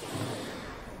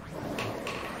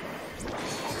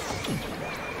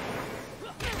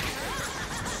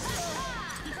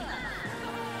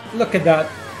 Look at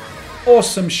that.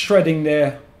 Awesome shredding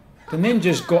there. The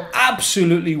ninjas got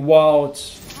absolutely wild.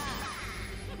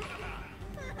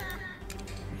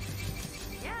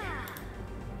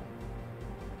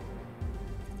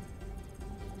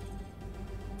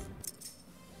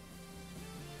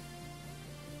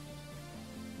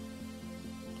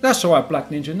 That's alright, Black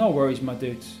Ninja. No worries, my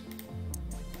dudes.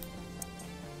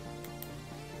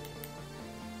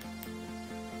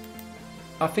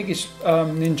 I think it's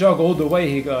Ninjago all the way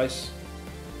here, guys.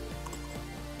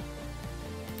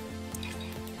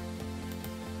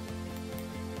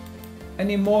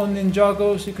 Any more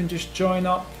Ninjagos you can just join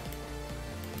up?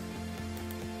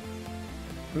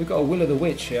 We've got a Will of the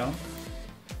Witch here.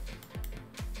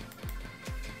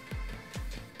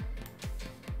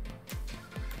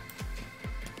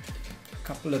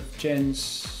 Couple of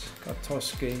gens,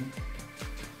 Kotoski.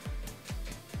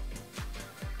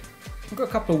 We've got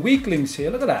a couple of weaklings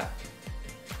here, look at that.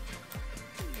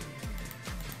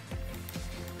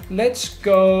 Let's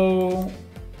go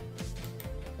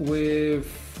with,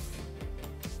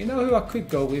 you know who I could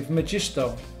go with?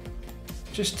 Magisto,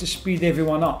 just to speed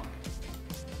everyone up.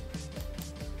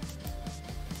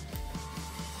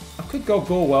 I could go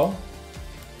Gorwell.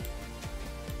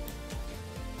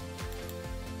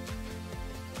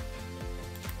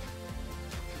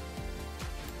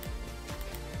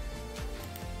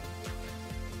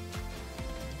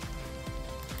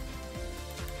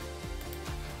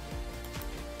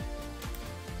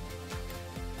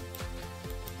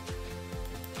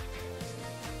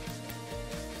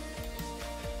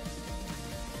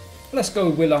 Let's go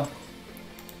with Willow.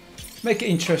 Make it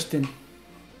interesting.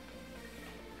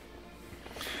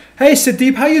 Hey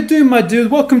Sadeep, how you doing, my dude?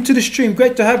 Welcome to the stream.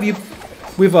 Great to have you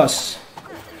with us.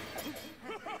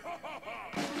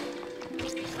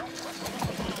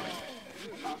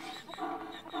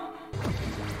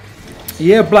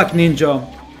 Yeah, Black Ninja.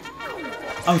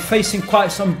 I'm facing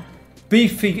quite some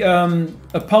beefy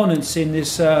opponents in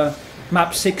this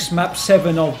map 6, map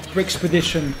 7 of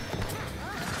Brixpedition.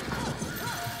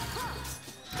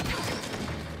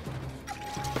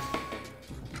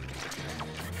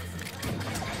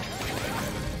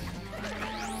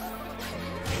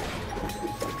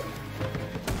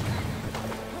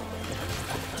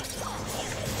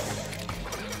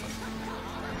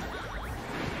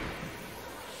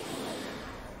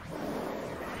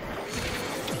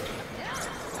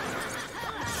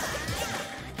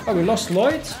 Oh, we lost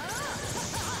Lloyd?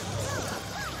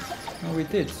 Oh, we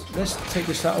did. Let's take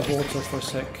this out of auto for a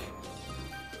sec.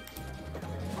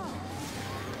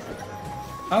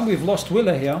 And we've lost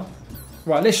Willa here.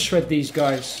 Right, let's shred these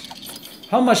guys.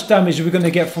 How much damage are we going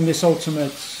to get from this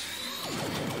ultimate?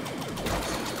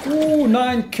 Ooh,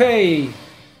 9k.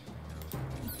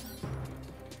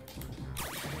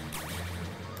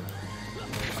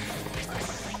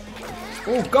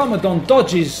 Oh, Garmadon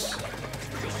dodges.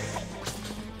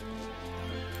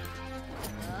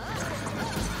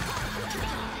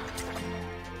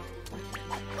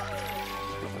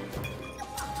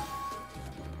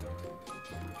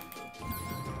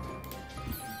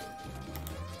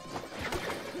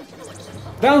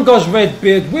 Down goes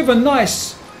Redbeard with a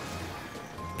nice,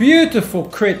 beautiful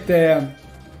crit there.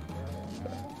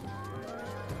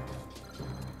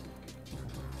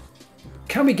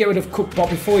 Can we get rid of Cookbot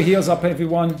before he heals up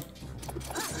everyone?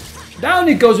 Down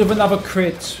he goes with another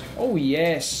crit. Oh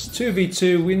yes,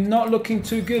 2v2. We're not looking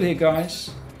too good here, guys.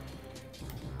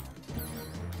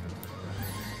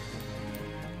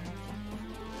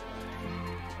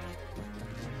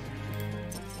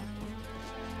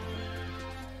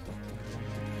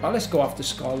 Right, let's go after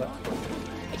Scarlet.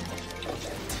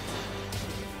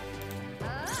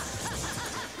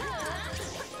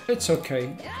 It's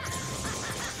okay.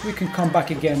 We can come back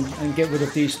again and get rid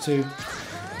of these two.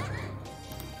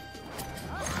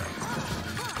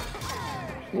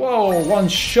 Whoa, one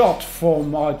shot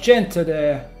from Argenta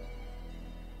there.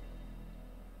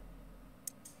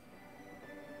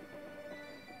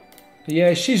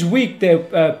 Yeah, she's weak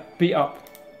there, beat up.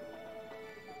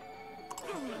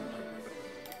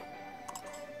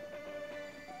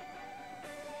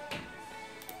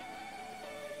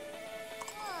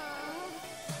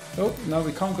 Oh, no,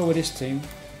 we can't go with this team.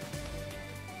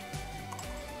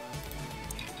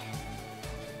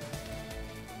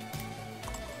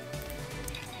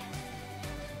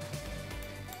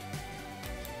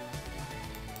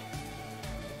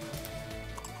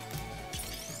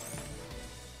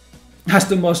 That's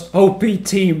the most OP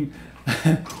team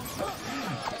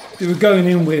they were going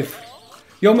in with.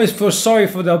 You almost feel sorry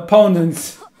for the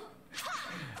opponents.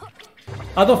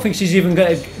 I don't think she's even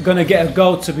gonna get a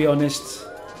goal, to be honest.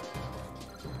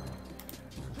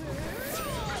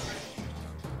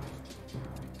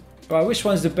 Right, which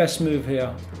one's the best move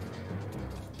here?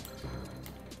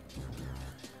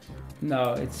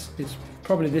 No, it's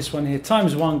probably this one here.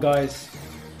 ×1, guys.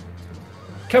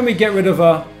 Can we get rid of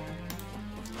her?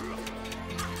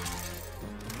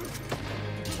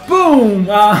 Boom!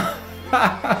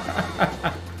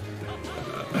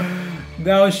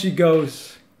 Down she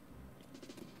goes.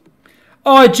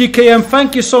 Alright, GKM,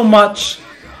 thank you so much.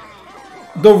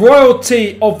 The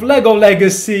royalty of Lego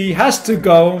Legacy has to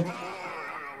go.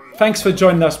 Thanks for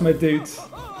joining us, my dudes.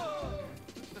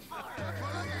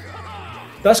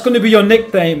 That's going to be your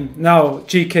nickname now,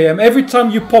 GKM. Every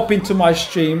time you pop into my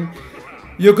stream,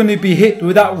 you're going to be hit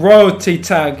with that royalty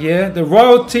tag, yeah? The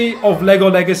royalty of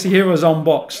Lego Legacy Heroes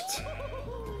Unboxed.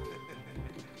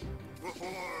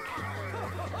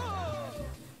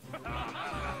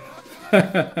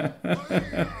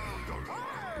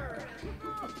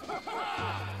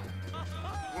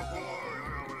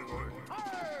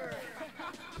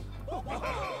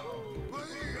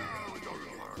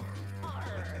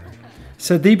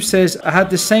 Sadeep says, I had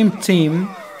the same team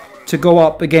to go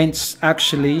up against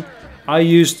actually. I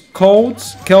used Cold,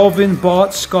 Kelvin,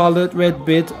 Bart, Scarlet,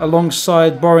 Redbeard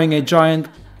alongside borrowing a giant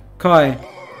Kai.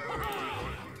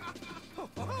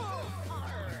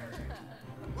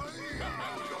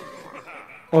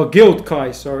 Or Guild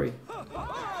Kai, sorry.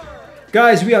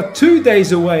 Guys, we are 2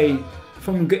 days away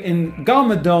from in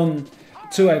Garmadon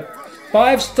to a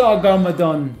 5-star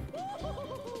Garmadon.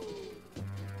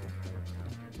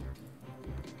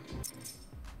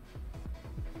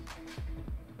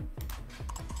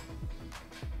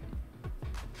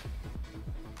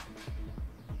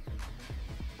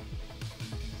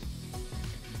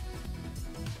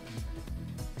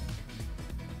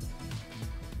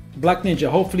 Black Ninja,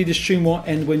 hopefully the stream won't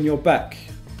end when you're back.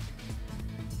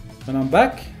 When I'm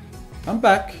back, I'm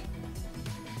back.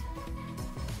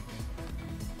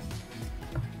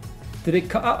 Did it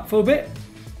cut up for a bit?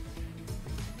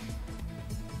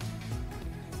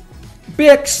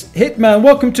 BX Hitman,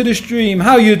 welcome to the stream.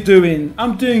 How you doing?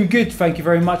 I'm doing good, thank you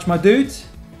very much, my dude.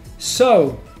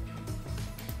 So,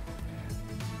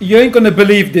 you ain't gonna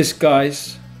believe this,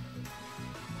 guys.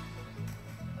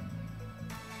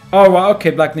 Alright,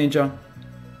 okay, Black Ninja.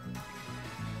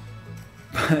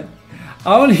 I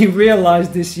only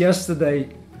realized this yesterday.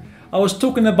 I was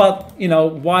talking about, you know,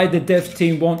 why the dev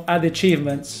team won't add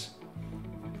achievements.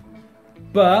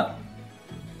 But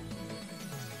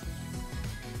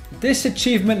this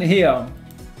achievement here,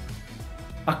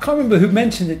 I can't remember who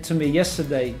mentioned it to me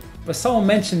yesterday, but someone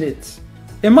mentioned it.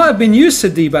 It might have been you,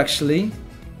 Sadeep, actually.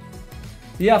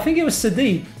 Yeah, I think it was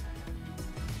Sadeep.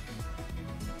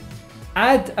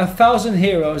 Add 1,000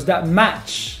 heroes that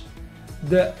match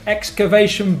the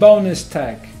excavation bonus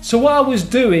tag. So what I was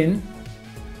doing,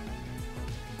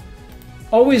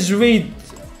 always read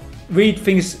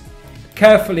things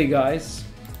carefully, guys.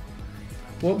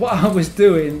 What I was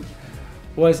doing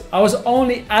was I was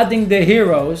only adding the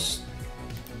heroes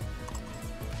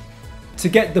to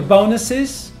get the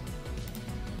bonuses.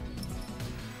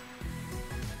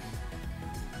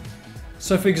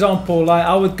 So for example, like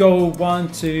I would go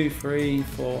 1, 2, 3,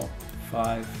 4,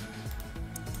 5.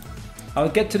 I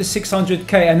would get to the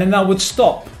 600k and then I would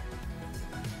stop.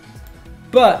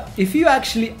 But if you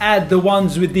actually add the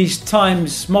ones with these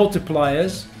times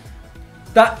multipliers,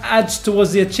 that adds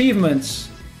towards the achievements.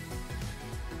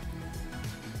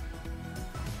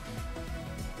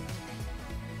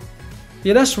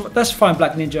 Yeah, that's fine,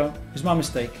 Black Ninja. It's my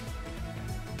mistake.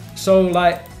 So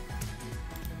like,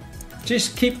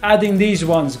 just keep adding these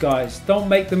ones, guys. Don't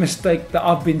make the mistake that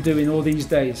I've been doing all these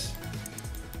days.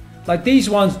 Like these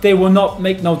ones, they will not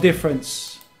make no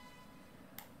difference.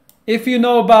 If you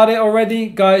know about it already,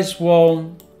 guys,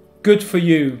 well, good for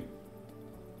you.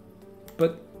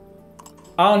 But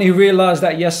I only realized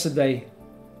that yesterday.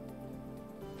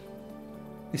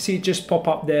 You see it just pop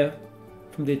up there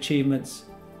from the achievements.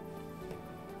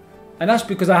 And that's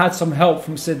because I had some help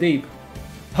from Sadeep.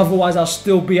 Otherwise, I'll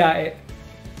still be at it.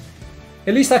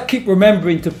 At least I keep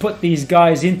remembering to put these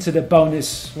guys into the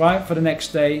bonus, right, for the next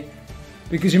day.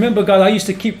 Because remember, guys, I used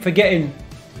to keep forgetting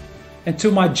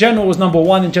until my general was number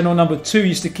 1 and general number 2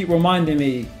 used to keep reminding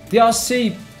me.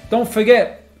 DRC, don't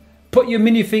forget, put your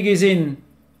minifigures in.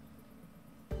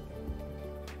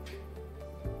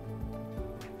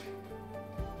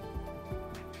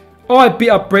 Alright, beat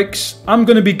up Bricks. I'm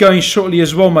going to be going shortly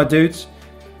as well, my dudes.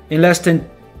 In less than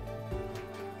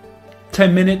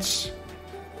 10 minutes.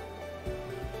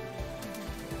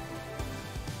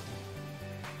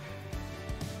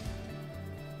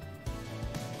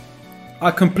 I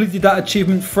completed that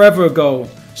achievement forever ago.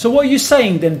 So what are you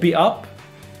saying then, beat up?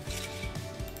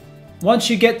 Once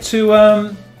you get to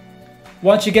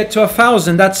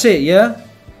 1,000, that's it, yeah?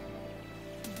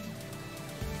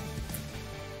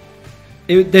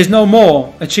 There's no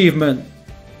more achievement.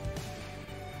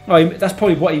 Oh, that's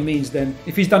probably what he means then.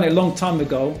 If he's done it a long time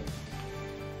ago.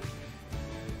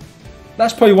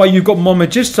 That's probably why you've got more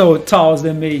Magisto tiles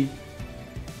than me.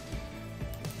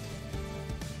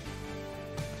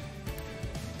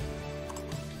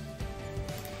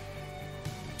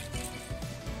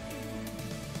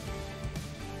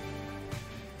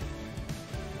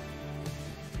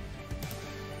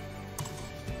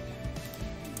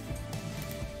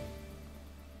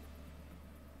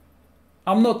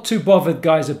 I'm not too bothered,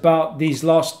 guys, about these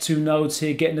last 2 nodes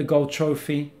here getting the gold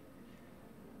trophy.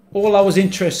 All I was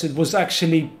interested was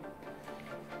actually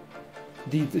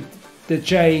the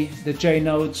J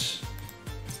nodes.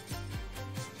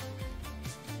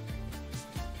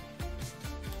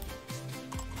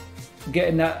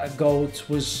 Getting that gold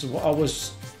was what I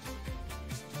was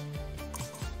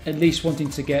at least wanting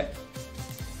to get.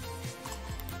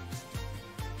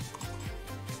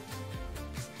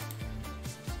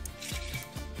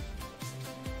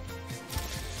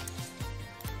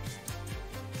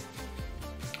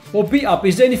 Well, beat up.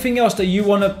 Is there anything else that you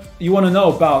wanna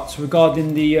know about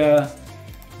regarding the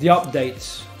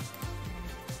updates?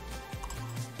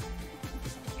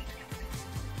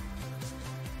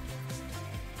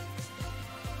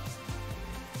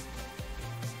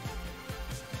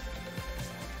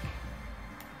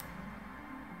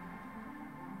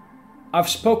 I've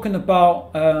spoken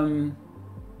about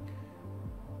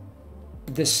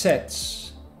the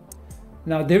sets.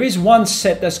 Now there is one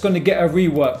set that's going to get a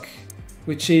rework,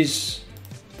 which is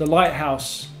the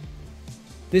lighthouse.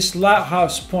 This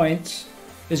lighthouse point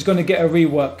is going to get a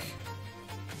rework.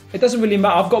 It doesn't really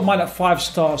matter. I've got mine at 5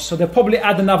 stars, so they'll probably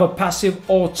add another passive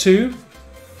or 2.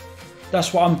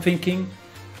 That's what I'm thinking,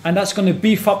 and that's going to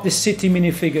beef up the city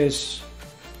minifigures.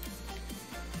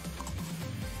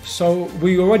 So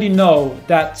we already know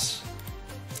that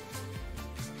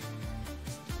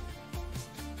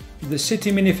the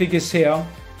city minifigures here,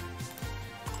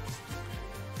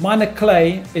 Minor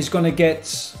Clay is going to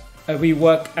get a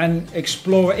rework, and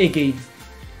Explorer Iggy.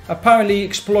 Apparently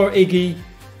Explorer Iggy,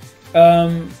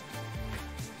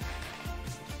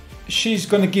 she's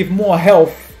going to give more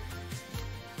health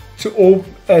to all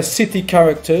city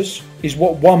characters, is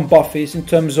what one buff is in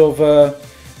terms of...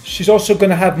 she's also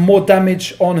going to have more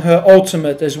damage on her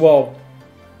ultimate as well.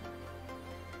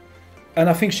 And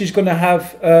I think she's going to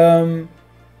have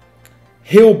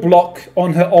heal block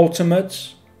on her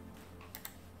ultimate.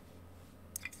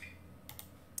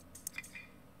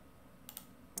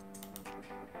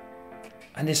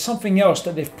 And there's something else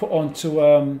that they've put onto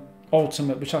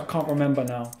ultimate, which I can't remember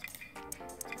now.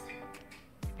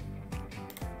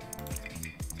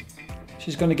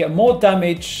 She's going to get more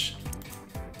damage.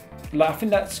 Like, I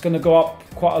think that's going to go up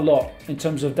quite a lot in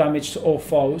terms of damage to all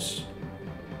foes.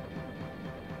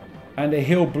 And a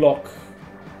heal block.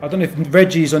 I don't know if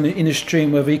Reggie's in the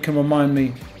stream, whether he can remind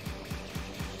me.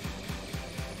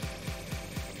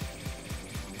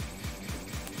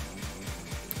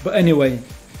 But anyway,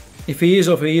 if he is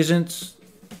or if he isn't...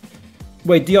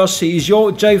 Wait, DRC, is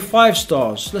your J 5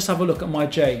 stars? Let's have a look at my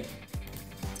J.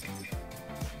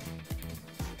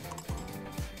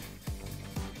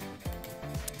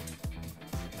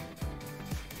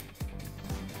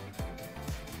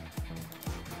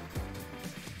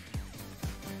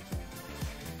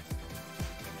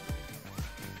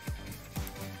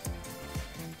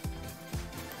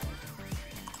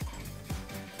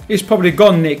 He's probably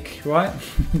gone, Nick, right?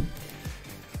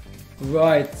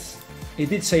 Right. He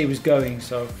did say he was going,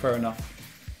 so fair enough.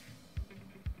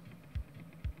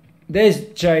 There's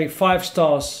Jay, 5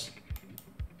 stars.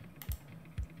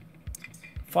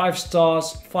 5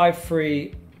 stars,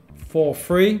 5-3,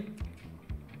 4-3.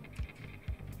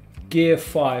 Gear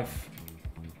 5.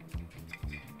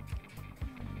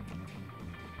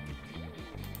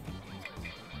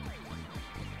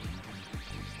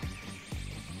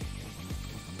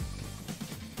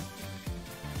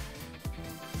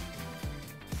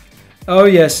 Oh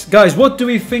yes, guys, what do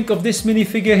we think of this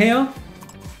minifigure here?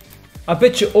 I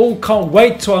bet you all can't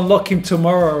wait to unlock him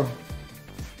tomorrow.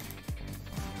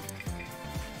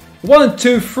 1,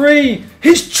 2, 3,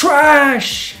 he's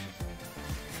trash!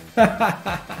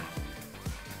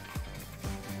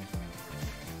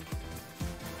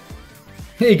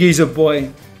 Iggy's a boy.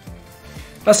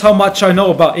 That's how much I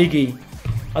know about Iggy.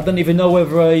 I don't even know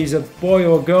whether he's a boy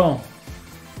or a girl.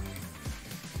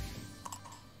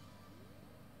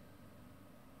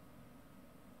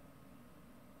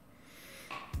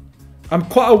 I'm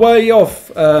quite a way off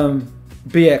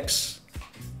BX.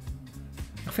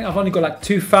 I think I've only got like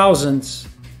 2,000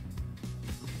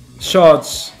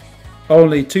 shards.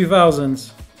 Only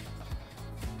 2,000.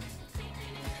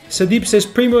 Sadeep says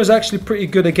Primo is actually pretty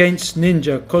good against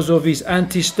Ninja because of his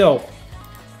anti-stealth.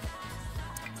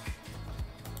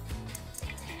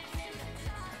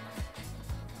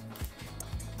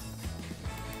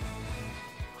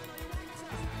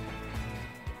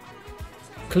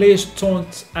 Clears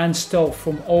taunt and stealth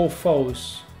from all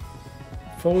foes.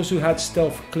 Foes who had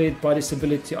stealth cleared by this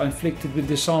ability are inflicted with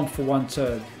disarm for 1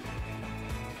 turn.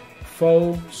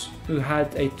 Foes who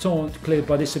had a taunt cleared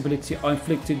by this ability are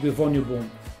inflicted with vulnerable.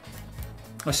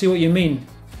 I see what you mean.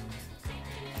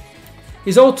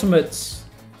 His ultimates.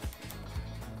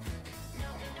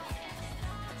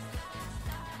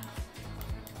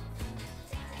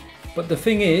 But the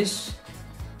thing is,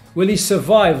 will he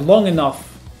survive long enough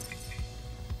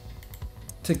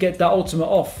to get that ultimate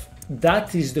off?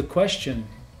 That is the question.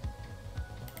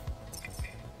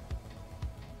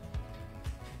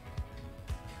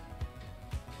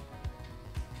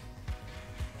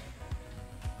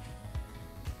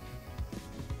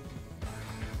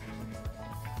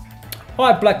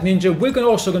 Alright, Black Ninja, we're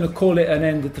also going to call it an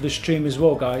end to the stream as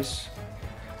well, guys.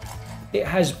 It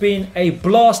has been a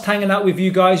blast hanging out with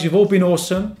you guys. You've all been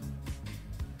awesome.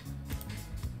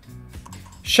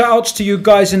 Shoutouts to you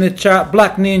guys in the chat.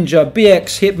 Black Ninja,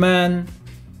 BX Hitman,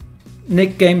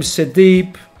 Nick Games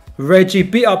Sadeep, Reggie,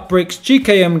 Beat Up Bricks,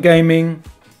 GKM Gaming.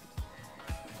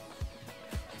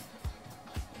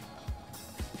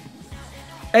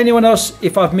 Anyone else,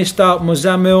 if I've missed out,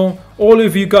 Mozamil, all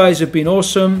of you guys have been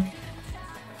awesome.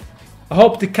 I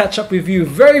hope to catch up with you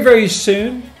very, very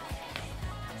soon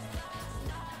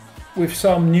with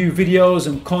some new videos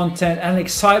and content and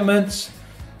excitement.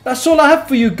 That's all I have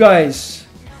for you guys.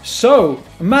 So,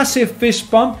 a massive fist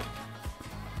bump.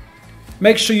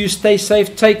 Make sure you stay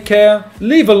safe, take care,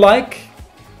 leave a like.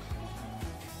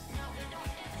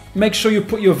 Make sure you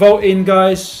put your vote in,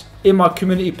 guys, in my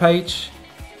community page.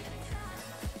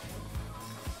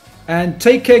 And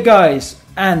take care, guys,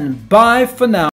 and bye for now.